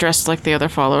 She was dressed like the other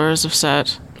followers of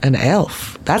Set. An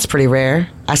elf. That's pretty rare.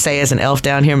 I say as an elf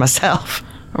down here myself.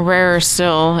 Rarer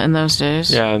still in those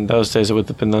days. Yeah, in those days it would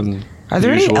have been unusual. Are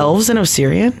there any elves in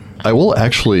Osirian? I will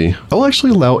actually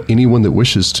allow anyone that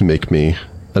wishes to make me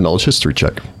a knowledge history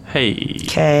check. Hey.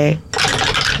 Okay.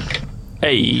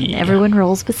 Hey. Everyone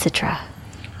rolls with Citra.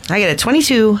 I get a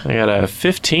 22. I got a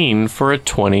 15 for a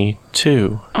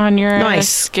 22. On your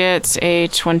Nice. gets a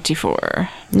 24.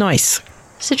 Nice.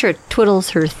 Citra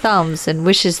twiddles her thumbs and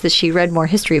wishes that she read more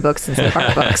history books instead of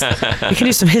art books. We can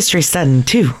do some history studying,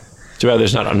 too. Too bad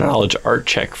there's not a knowledge art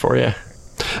check for you.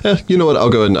 You know what? I'll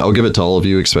go ahead and I'll give it to all of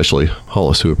you, especially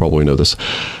Hollis, who would probably know this.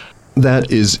 That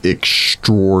is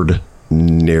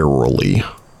extraordinarily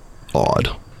odd.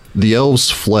 The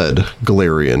elves fled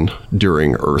Galarian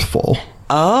during Earthfall.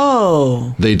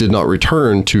 Oh. They did not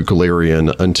return to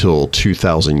Galarian until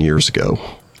 2,000 years ago.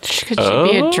 Could she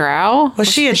be a drow? Was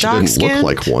she a She dark didn't look skin?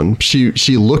 like one. She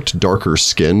looked darker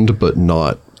skinned, but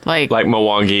not. Like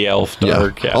Mwangi elf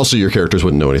dark. Yeah. Also, your characters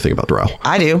wouldn't know anything about Drow.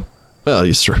 I do. Well,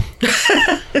 it's true.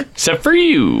 Except for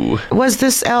you. Was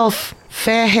this elf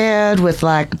fair-haired with,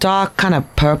 like, dark, kind of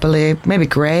purpley, maybe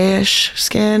grayish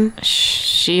skin?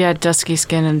 she had dusky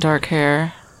skin and dark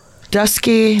hair.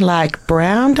 Dusky, like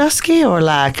brown dusky, or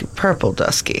like purple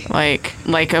dusky? Like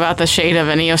about the shade of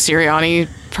any Osiriani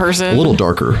person. A little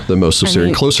darker than most of Syrian,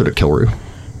 mean- closer to Kelru.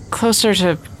 Closer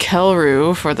to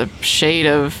Kelru for the shade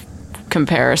of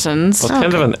comparisons. What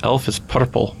kind of an elf is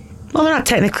purple? Well, they're not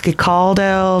technically called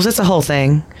elves. It's a whole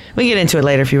thing. We can get into it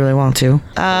later if you really want to.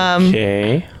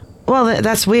 Okay. Well,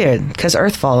 that's weird, because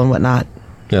Earthfall and whatnot.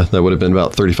 Yeah, that would have been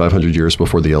about 3,500 years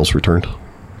before the elves returned.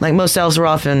 Like, most elves were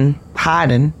often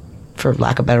hiding, for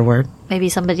lack of a better word. Maybe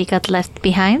somebody got left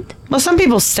behind? Well, some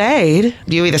people stayed.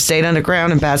 You either stayed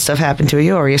underground and bad stuff happened to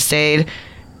you, or you stayed,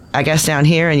 I guess, down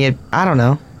here and I don't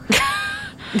know.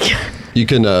 You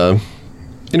can,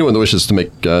 anyone that wishes to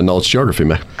make knowledge geography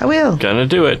may. I will. Gonna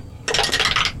do it.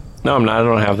 No, I'm not. I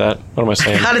don't have that. What am I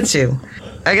saying? How did you?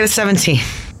 I get a 17.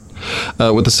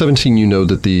 With the 17, you know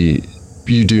that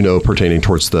you do know pertaining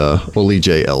towards the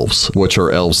Olije elves, which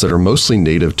are elves that are mostly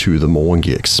native to the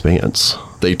Mwangi Expanse.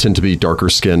 They tend to be darker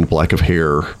skinned, black of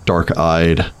hair, dark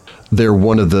eyed. They're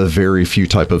one of the very few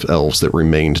type of elves that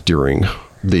remained during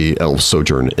the elf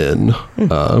sojourn in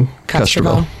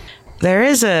Kestrel. There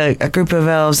is a group of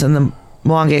elves in the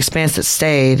Mwangi Expanse that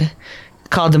stayed,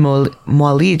 called the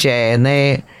Mwalije, and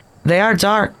they are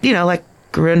dark, like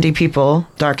Gurundi people,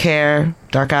 dark hair,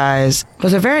 dark eyes.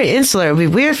 But they're very insular. It would be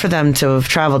weird for them to have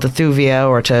traveled to Thuvia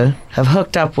or to have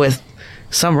hooked up with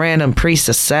some random priest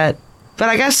of Set. But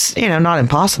I guess, not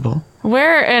impossible.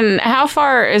 Where and how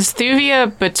far is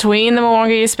Thuvia between the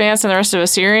Mwangi Expanse and the rest of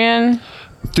Osirian?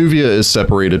 Thuvia is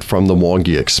separated from the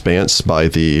Mwangi Expanse by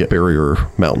the barrier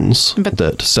mountains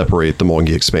that separate the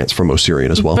Mwangi Expanse from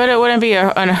Osirian as well. But it wouldn't be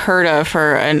unheard of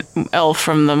for an elf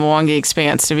from the Mwangi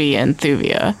Expanse to be in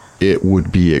Thuvia. It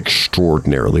would be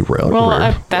extraordinarily rare.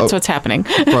 Well, that's what's happening.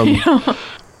 From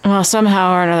Well,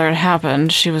 somehow or another it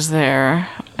happened. She was there.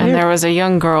 And there was a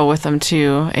young girl with them,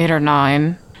 too, 8 or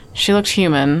 9. She looked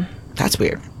human. That's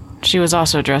weird. She was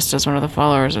also dressed as one of the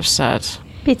followers of Set.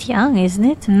 Bit young, isn't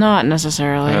it? Not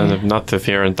necessarily. And not if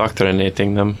you're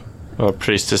indoctrinating them or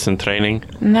priestess in training.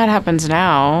 And that happens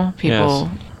now.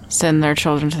 People send their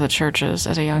children to the churches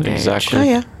at a young Exactly. Oh,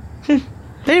 yeah.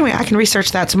 But anyway, I can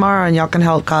research that tomorrow, and y'all can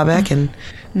help Kabek, and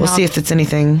we'll see if it's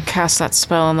anything. age. Cast that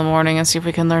spell in the morning and see if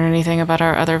we can learn anything about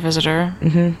our other visitor.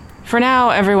 Mm-hmm. For now,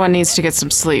 everyone needs to get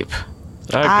some sleep.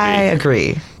 I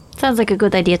agree. Sounds like a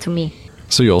good idea to me.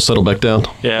 So you all settle back down?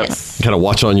 Yeah. Yes. Kind of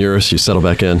watch on Eurus, you settle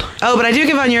back in. Oh, but I do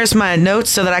give on yours my notes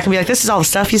so that I can be like, this is all the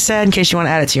stuff you said in case you want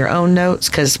to add it to your own notes,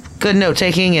 because good note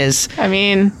taking is... I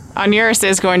mean, Onuris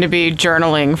is going to be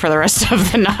journaling for the rest of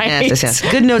the night. Yes.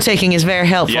 Good note taking is very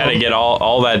helpful. You gotta get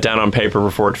all that down on paper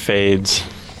before it fades.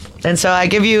 And so I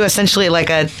give you essentially like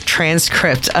a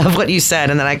transcript of what you said,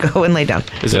 and then I go and lay down.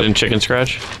 Is it in chicken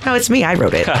scratch? No, it's me. I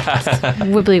wrote it.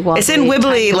 Wibbly wobbly. It's in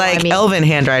wibbly, like timey-wimey. Elven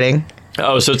handwriting.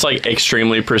 Oh, so it's like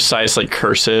extremely precise, like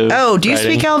cursive. Oh, do you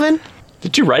writing. speak Elven?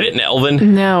 Did you write it in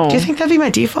Elven? No. Do you think that'd be my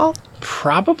default?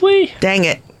 Probably. Dang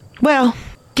it. Well,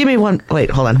 give me one. Wait,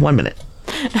 hold on. 1 minute.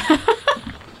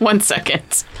 1 second.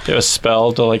 Do you have a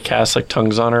spell to like cast like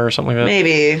tongues on her or something like that?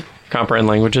 Maybe. Comprehend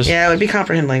languages? Yeah, it would be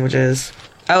comprehend languages.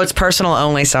 Oh, it's personal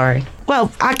only. Sorry.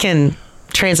 Well, I can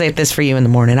translate this for you in the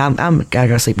morning. I'm gotta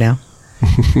go to sleep now.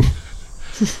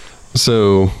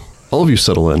 So, all of you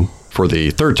settle in for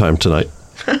the third time tonight.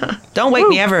 Don't wake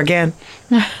me ever again.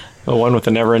 The one with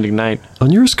the never-ending night.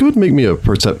 On yours, go ahead and make me a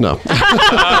percept. No.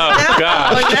 Oh,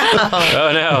 gosh.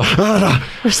 Oh, no.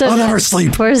 We're so I'll done. never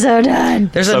sleep. We're so done.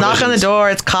 There's a knock on the Subvisions. door.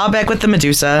 It's Callback with the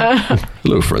Medusa.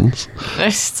 Hello, friends.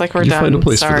 It's like we're You done. find a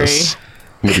place Sorry. for this.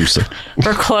 Medusa.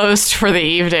 We're closed for the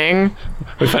evening.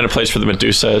 We find a place for the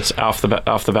Medusa. It's off the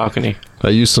balcony. I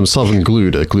used some solvent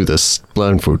glue to glue this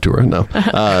blindfold to her. No.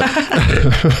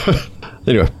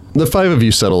 Anyway, the five of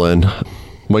you settle in.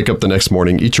 Wake up the next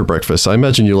morning, eat your breakfast. I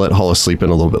imagine you let Hollis sleep in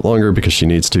a little bit longer because she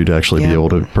needs to actually be Yeah. able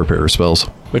to prepare her spells.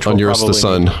 Which on we'll yours, the probably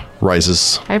sun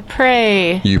rises. I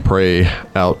pray. You pray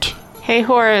out. Hey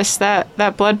Horace,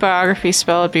 that blood biography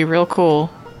spell would be real cool.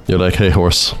 You're like, hey,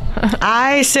 horse.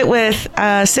 I sit with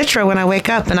Citra when I wake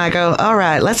up, and I go, all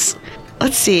right, let's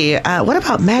see. What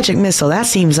about magic missile? That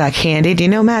seems like handy. Do you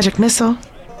know magic missile?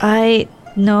 I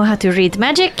know how to read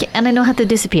magic, and I know how to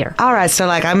disappear. All right, so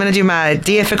like I'm gonna do my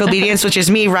deific obedience, which is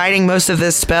me writing most of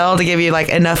this spell to give you like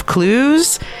enough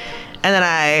clues, and then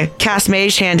I cast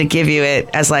Mage Hand to give you it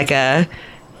as like a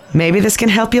maybe this can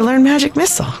help you learn magic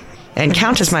missile, and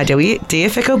count as my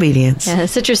deific obedience.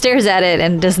 Citra stares at it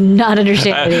and does not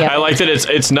understand it. I like that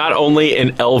it's not only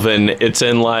in Elven, it's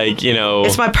in like, you know...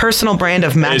 It's my personal brand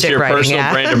of It's magic your writing. personal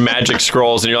Yeah. brand of magic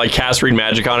scrolls, and you're like cast read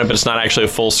magic on it, but it's not actually a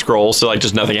full scroll, so like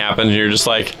just nothing happens, and you're just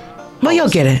like... Well, you'll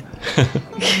get it.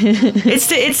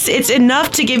 It's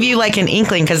enough to give you like an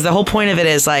inkling, because the whole point of it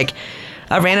is like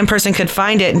a random person could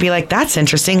find it and be like, "That's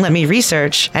interesting. Let me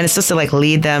research." And it's just to like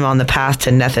lead them on the path to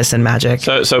Nethys and magic.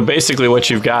 So basically what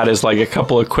you've got is like a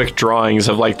couple of quick drawings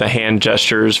of like the hand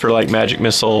gestures for like magic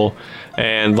missile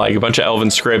and like a bunch of Elven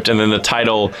script, and then the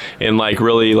title in like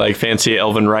really like fancy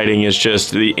Elven writing is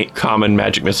just the common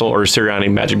magic missile or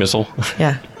Siriani magic missile.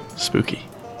 Yeah, Spooky.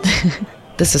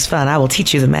 this is fun. I will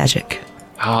teach you the magic.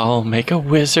 I'll make a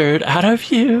wizard out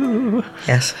of you.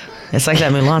 Yes, it's like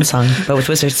that Mulan song, but with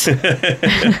wizards.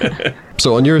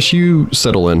 So on yours, you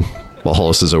settle in while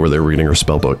Hollis is over there reading her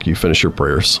spell book. You finish your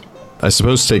prayers. I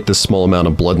suppose take this small amount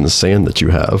of blood and sand that you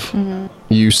have.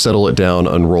 You settle it down,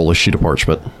 unroll a sheet of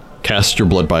parchment, cast your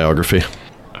blood biography.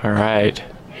 All right,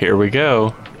 here we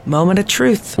go. Moment of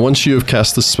truth. Once you have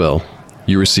cast the spell,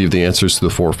 you receive the answers to the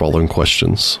four following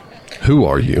questions. Who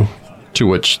are you? To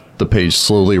which the page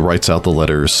slowly writes out the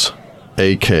letters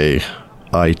A-K-I-T-A-R.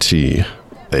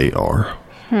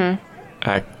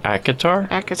 Akatar?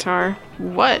 Akatar.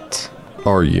 What?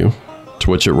 Are you? To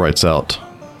which it writes out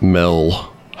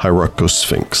Mel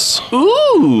Hierarchosphinx.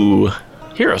 Ooh!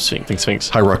 Hero Sphinx.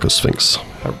 Hierarchosphinx.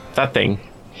 That thing.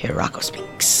 Hirako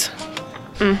speaks.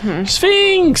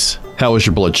 Sphinx! How was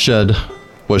your blood shed?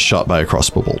 Was shot by a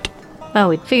crossbow bolt. Oh,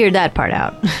 we figured that part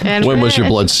out. And When was your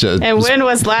blood shed? And when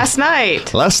was last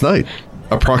night? Last night.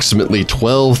 Approximately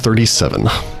 12:37.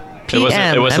 It wasn't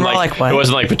And we're like, like, what? it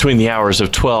wasn't like between the hours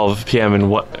of 12 p.m. and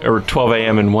what, or 12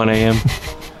 a.m. and 1 a.m.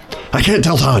 I can't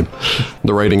tell time.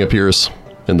 The writing appears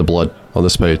in the blood on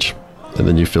this page, and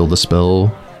then you feel the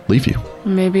spell leave you.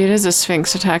 Maybe it is a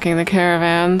sphinx attacking the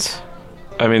caravans.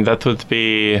 I mean, that would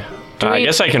be. I we-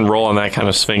 guess I can roll on that kind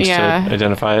of sphinx Yeah. to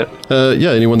identify it.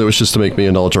 Yeah, anyone that wishes to make me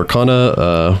a knowledge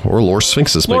arcana or lore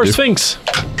sphinxes may Lord do. Sphinx.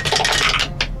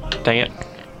 Dang it!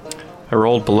 I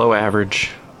rolled below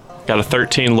average. Got a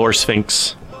 13 Lore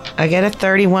Sphinx. I get a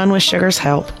 31 with Sugar's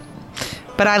help.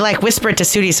 But I like whisper it to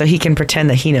Sudi so he can pretend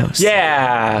that he knows.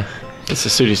 Yeah, it's a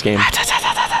Sudi's game.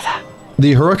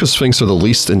 The Hierarchosphinx are the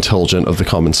least intelligent of the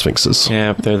common sphinxes.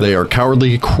 Yeah, but They are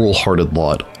cowardly, cruel-hearted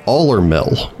lot. All are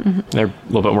Mel. they're a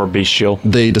little bit more bestial.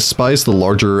 They despise the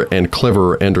larger and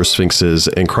clever Androsphinxes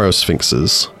and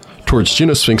Cryosphinxes. Towards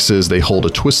Genosphinxes, they hold a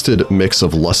twisted mix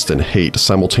of lust and hate,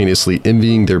 simultaneously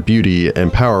envying their beauty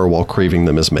and power while craving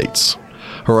them as mates.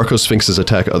 Hierarchosphinxes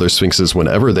attack other sphinxes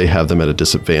whenever they have them at a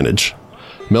disadvantage.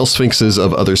 Male sphinxes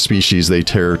of other species they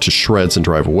tear to shreds and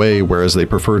drive away, whereas they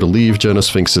prefer to leave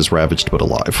Genosphinxes ravaged but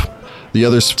alive. The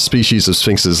other species of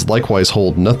sphinxes likewise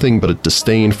hold nothing but a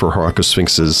disdain for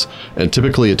Hierarchosphinxes and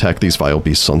typically attack these vile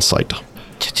beasts on sight.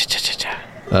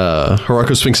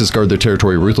 Harako Sphinxes guard their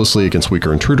territory ruthlessly against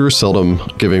weaker intruders, seldom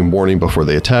giving warning before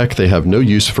they attack. They have no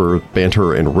use for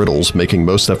banter and riddles, making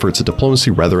most efforts at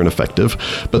diplomacy rather ineffective,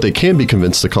 but they can be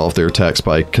convinced to call off their attacks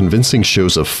by convincing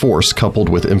shows of force coupled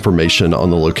with information on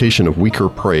the location of weaker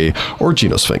prey or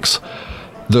Genosphinx.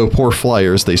 Though poor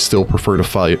flyers, they still prefer to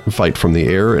fight from the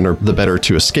air and are the better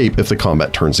to escape if the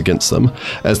combat turns against them.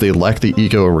 As they lack the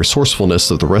ego and resourcefulness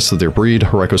of the rest of their breed,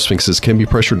 Harako Sphinxes can be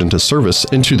pressured into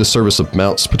the service of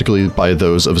mounts, particularly by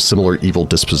those of similar evil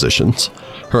dispositions.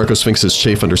 Harako Sphinxes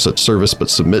chafe under such service but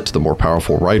submit to the more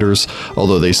powerful riders,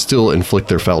 although they still inflict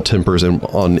their foul tempers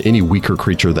on any weaker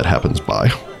creature that happens by.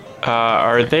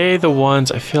 Are they the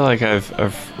ones? I feel like I've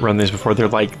run these before. They're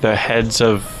like the heads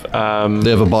of. They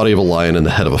have a body of a lion and the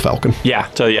head of a falcon. Yeah.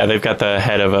 So yeah, they've got the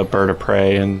head of a bird of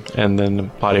prey and then the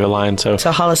body of a lion. So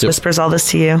Hollis whispers all this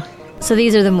to you. So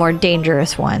these are the more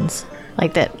dangerous ones,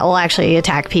 like that will actually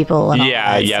attack people. And yeah,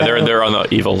 all that, yeah, so. they're on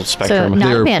the evil So spectrum. not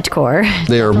They're- Manticore.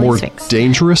 They are definitely more Sphinx.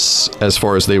 dangerous as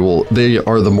far as they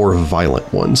are the more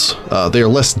violent ones. They are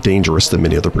less dangerous than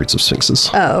many other breeds of sphinxes.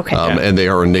 Oh, okay. And they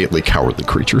are innately cowardly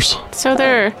creatures. So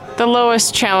they're the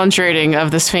lowest challenge rating of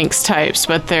the Sphinx types,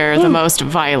 but they're the most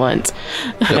violent.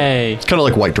 Hey. It's kind of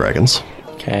like white dragons.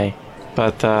 Okay.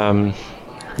 But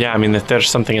yeah, I mean, if there's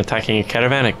something attacking a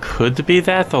caravan, it could be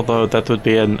that. Although that would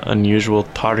be an unusual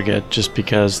target, just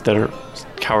because they're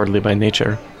cowardly by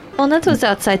nature. Well, that was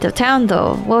outside of town,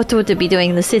 though. What would it be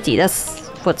doing in the city? That's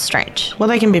what's strange. Well,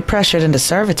 they can be pressured into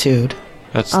servitude.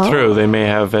 That's Oh. true. They may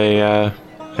have a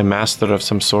master of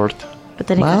some sort. But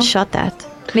then it Well- got shot at.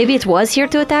 Maybe it was here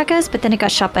to attack us, but then it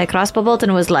got shot by a crossbow bolt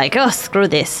and was like, oh, screw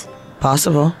this.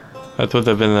 Possible. That would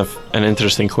have been an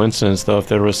interesting coincidence, though, if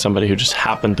there was somebody who just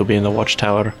happened to be in the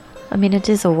watchtower. I mean, it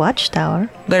is a watchtower.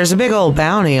 There's a big old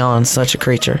bounty on such a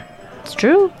creature. It's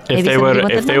true. If Maybe they somebody were,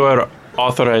 wanted if they them. were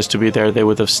authorized to be there, they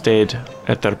would have stayed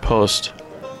at their post.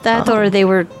 That, or they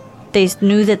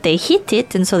knew that they hit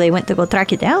it, and so they went to go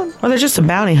track it down. Well, they're just a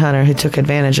bounty hunter who took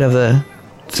advantage of the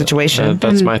situation.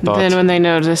 That's my thought. Then when they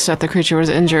noticed that the creature was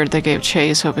injured, they gave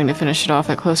chase, hoping to finish it off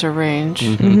at closer range.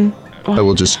 I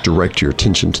will just direct your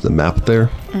attention to the map there.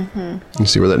 You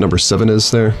see where that number 7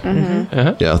 is there?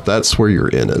 Uh-huh. Yeah, that's where your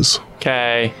inn is,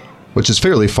 Okay. which is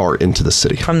fairly far into the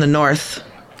city. From the north.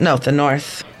 No, the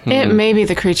north. It may be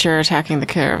the creature attacking the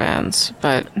caravans,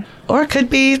 but Or it could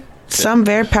be some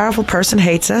very powerful person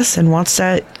hates us and wants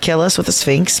to kill us with a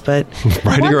sphinx, but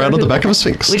Riding around on the back of a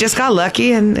sphinx. we just got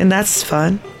lucky and that's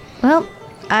fun. Well,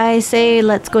 I say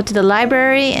let's go to the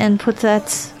library and put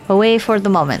that away for the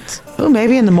moment. Oh,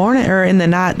 maybe in the morning or in the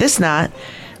night, this night,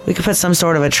 we could put some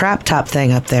sort of a trap top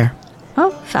thing up there.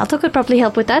 Oh, Falto could probably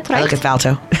help with that, I right? look at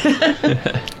Falto.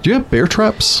 Do you have bear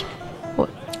traps?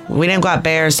 We didn't got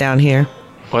bears down here.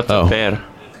 What's Oh. a bear?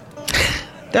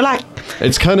 They're like,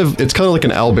 It's kind of like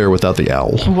an owl bear without the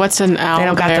owl. what's an owl? they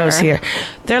don't got those here.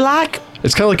 They're like,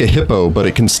 It's kind of like a hippo, but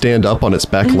it can stand up on its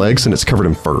back legs and it's covered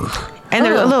in fur. and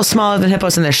they're Oh. a little smaller than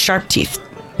hippos and they're sharp teeth.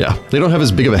 Yeah, they don't have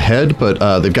as big of a head,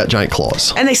 but they've got giant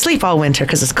claws. And they sleep all winter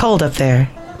because it's cold up there.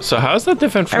 So how is that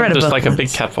different I read from a just book like a big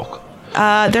once. catfolk?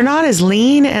 They're not as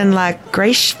lean and like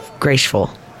graceful.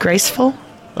 Graceful?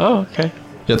 Oh, okay.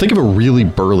 Yeah, think of a really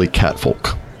burly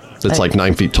catfolk that's like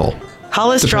 9 feet tall.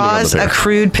 Hollis Depending on the draws a bear.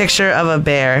 crude picture of a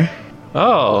bear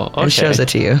Oh, okay. and shows it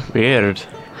to you. Weird.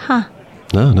 No,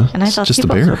 And I it's thought just a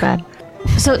hippos bear. were bad.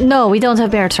 So, no, we don't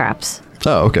have bear traps.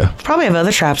 Oh, okay. Probably have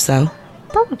other traps though.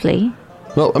 Probably.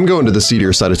 Well, I'm going to the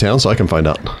seedier side of town, so I can find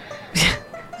out.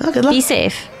 Oh, good luck. Be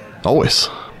safe. Always.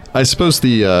 I suppose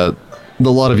the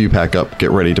lot of you pack up,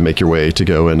 get ready to make your way to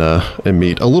go and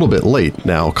meet a little bit late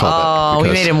now. Combat, Oh, we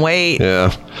because- made him wait.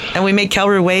 Yeah. And we made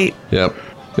Kelru wait. Yep.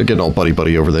 They're getting all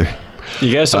buddy over there.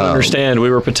 You guys don't understand. We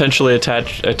were potentially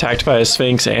attacked by a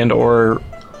sphinx and/or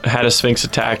had a sphinx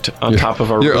attacked on top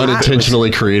of our You're roof.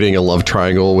 unintentionally creating a love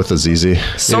triangle with Azizi.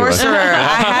 Sorcerer, I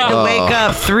had to wake Oh.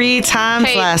 up 3 times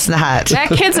Hey. last night. That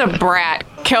kid's a brat.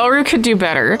 Kelru could do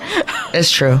better. It's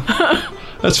true.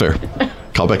 That's fair.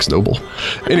 Callback's noble.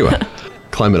 Anyway,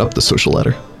 climbing up the social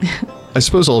ladder. I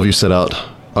suppose all of you set out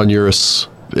on Eurus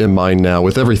in mind now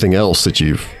with everything else that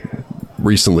you've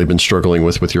recently been struggling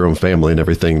with your own family and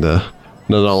everything. The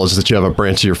knowledge that you have a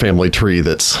branch of your family tree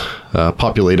that's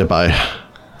populated by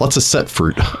lots of set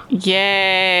fruit.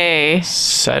 Yay.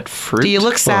 Set fruit. Do you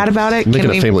look sad Well, about it? making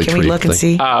a family can we tree look and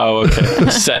thing. see? Oh,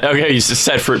 okay. Okay, you said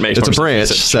set fruit makes It's a more branch,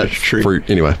 sense. set fruit.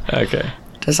 Anyway, Okay.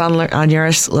 Does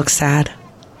Onuris look sad?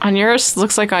 Onuris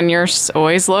looks like Onuris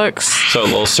always looks. So a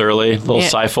little surly, a little Yeah.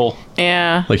 stifle.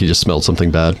 Yeah. like you just smelled something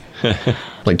bad.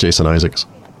 Like Jason Isaacs.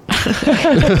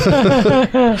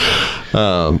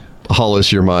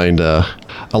 Hollis, your mind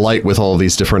alight with all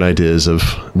these different ideas of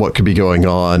what could be going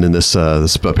on and this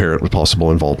apparent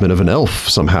possible involvement of an elf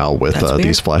somehow with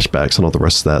these flashbacks and all the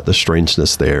rest of that, the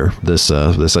strangeness there. This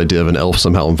idea of an elf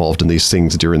somehow involved in these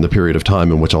things during the period of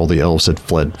time in which all the elves had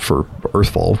fled for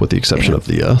Earthfall, with the exception of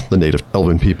the native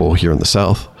elven people here in the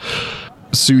south.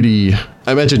 Sudi,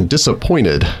 I imagine,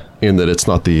 disappointed in that it's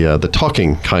not the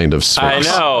talking kind of Sphinx.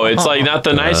 I know. It's like not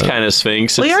the nice kind of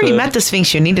Sphinx. Well, you It's already met the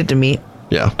Sphinx you needed to meet.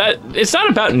 Yeah. It's not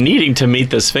about needing to meet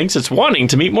the Sphinx. It's wanting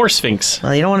to meet more Sphinx.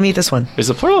 Well, you don't want to meet this one. Is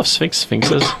the plural of Sphinxes?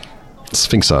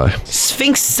 Sphinxi.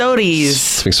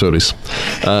 Sphinxotes.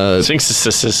 Sphinxotes.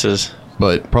 Sphinxes.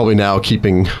 But probably now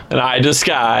keeping An eye to the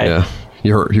sky.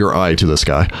 your eye to the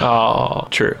sky. Oh,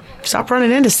 true. Stop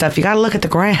running into stuff. You got to look at the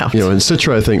ground. In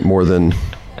Citra, I think more than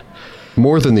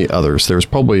the others, there's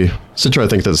probably Citra. I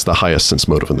think that's the highest sense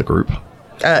motive in the group.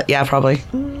 Yeah, probably.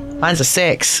 Mine's a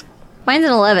 6. Mine's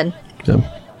an 11.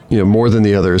 Yeah. More than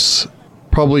the others,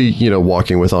 probably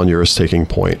walking with Onuris taking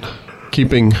point,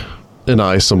 keeping an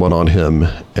eye somewhat on him,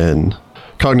 and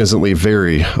cognizantly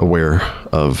very aware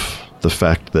of the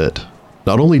fact that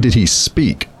not only did he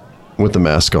speak with the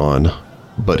mask on,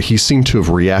 but he seemed to have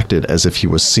reacted as if he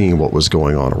was seeing what was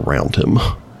going on around him.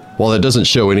 While that doesn't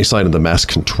show any sign of the mask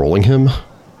controlling him,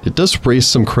 it does raise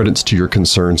some credence to your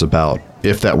concerns about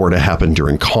if that were to happen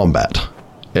during combat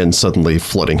and suddenly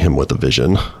flooding him with a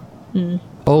vision.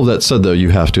 All of that said, though, you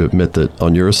have to admit that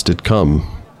Onuris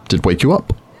did wake you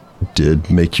up, did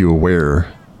make you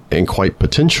aware, and quite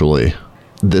potentially,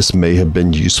 this may have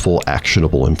been useful,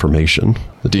 actionable information,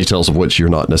 the details of which you're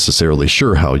not necessarily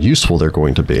sure how useful they're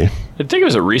going to be. I think it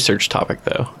was a research topic,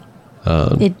 though.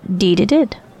 Indeed it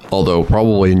did. Although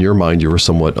probably in your mind you were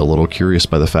somewhat a little curious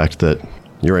by the fact that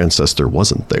your ancestor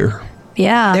wasn't there.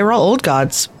 Yeah. They were all old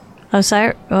gods.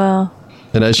 Osiris. Well,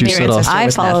 And as you Your set off... ancestor- I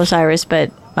was follow Neth. Osiris,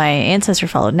 but my ancestor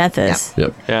followed Nethys.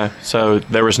 Yep. Yeah, so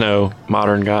there was no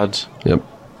modern gods. Yep.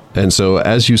 And so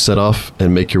as you set off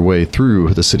and make your way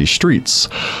through the city streets,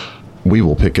 we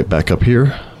will pick it back up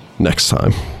here next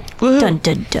time. Dun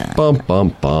dun dun. Bum,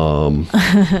 bum, bum.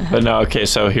 But no, okay,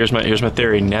 so here's my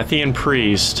theory. Nethian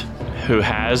priest who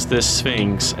has this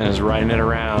Sphinx and is riding it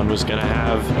around was going to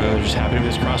have, just happened to be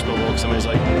this crossbow bolt. Somebody's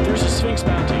like, there's a Sphinx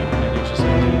bounty. And it's just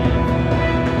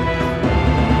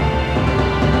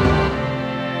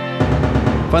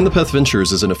Find the Path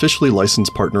Ventures is an officially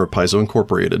licensed partner of Paizo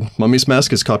Incorporated. Mummy's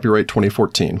Mask is copyright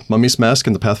 2014. Mummy's Mask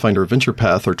and the Pathfinder Adventure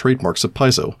Path are trademarks of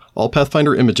Paizo. All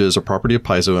Pathfinder images are property of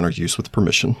Paizo and are used with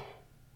permission.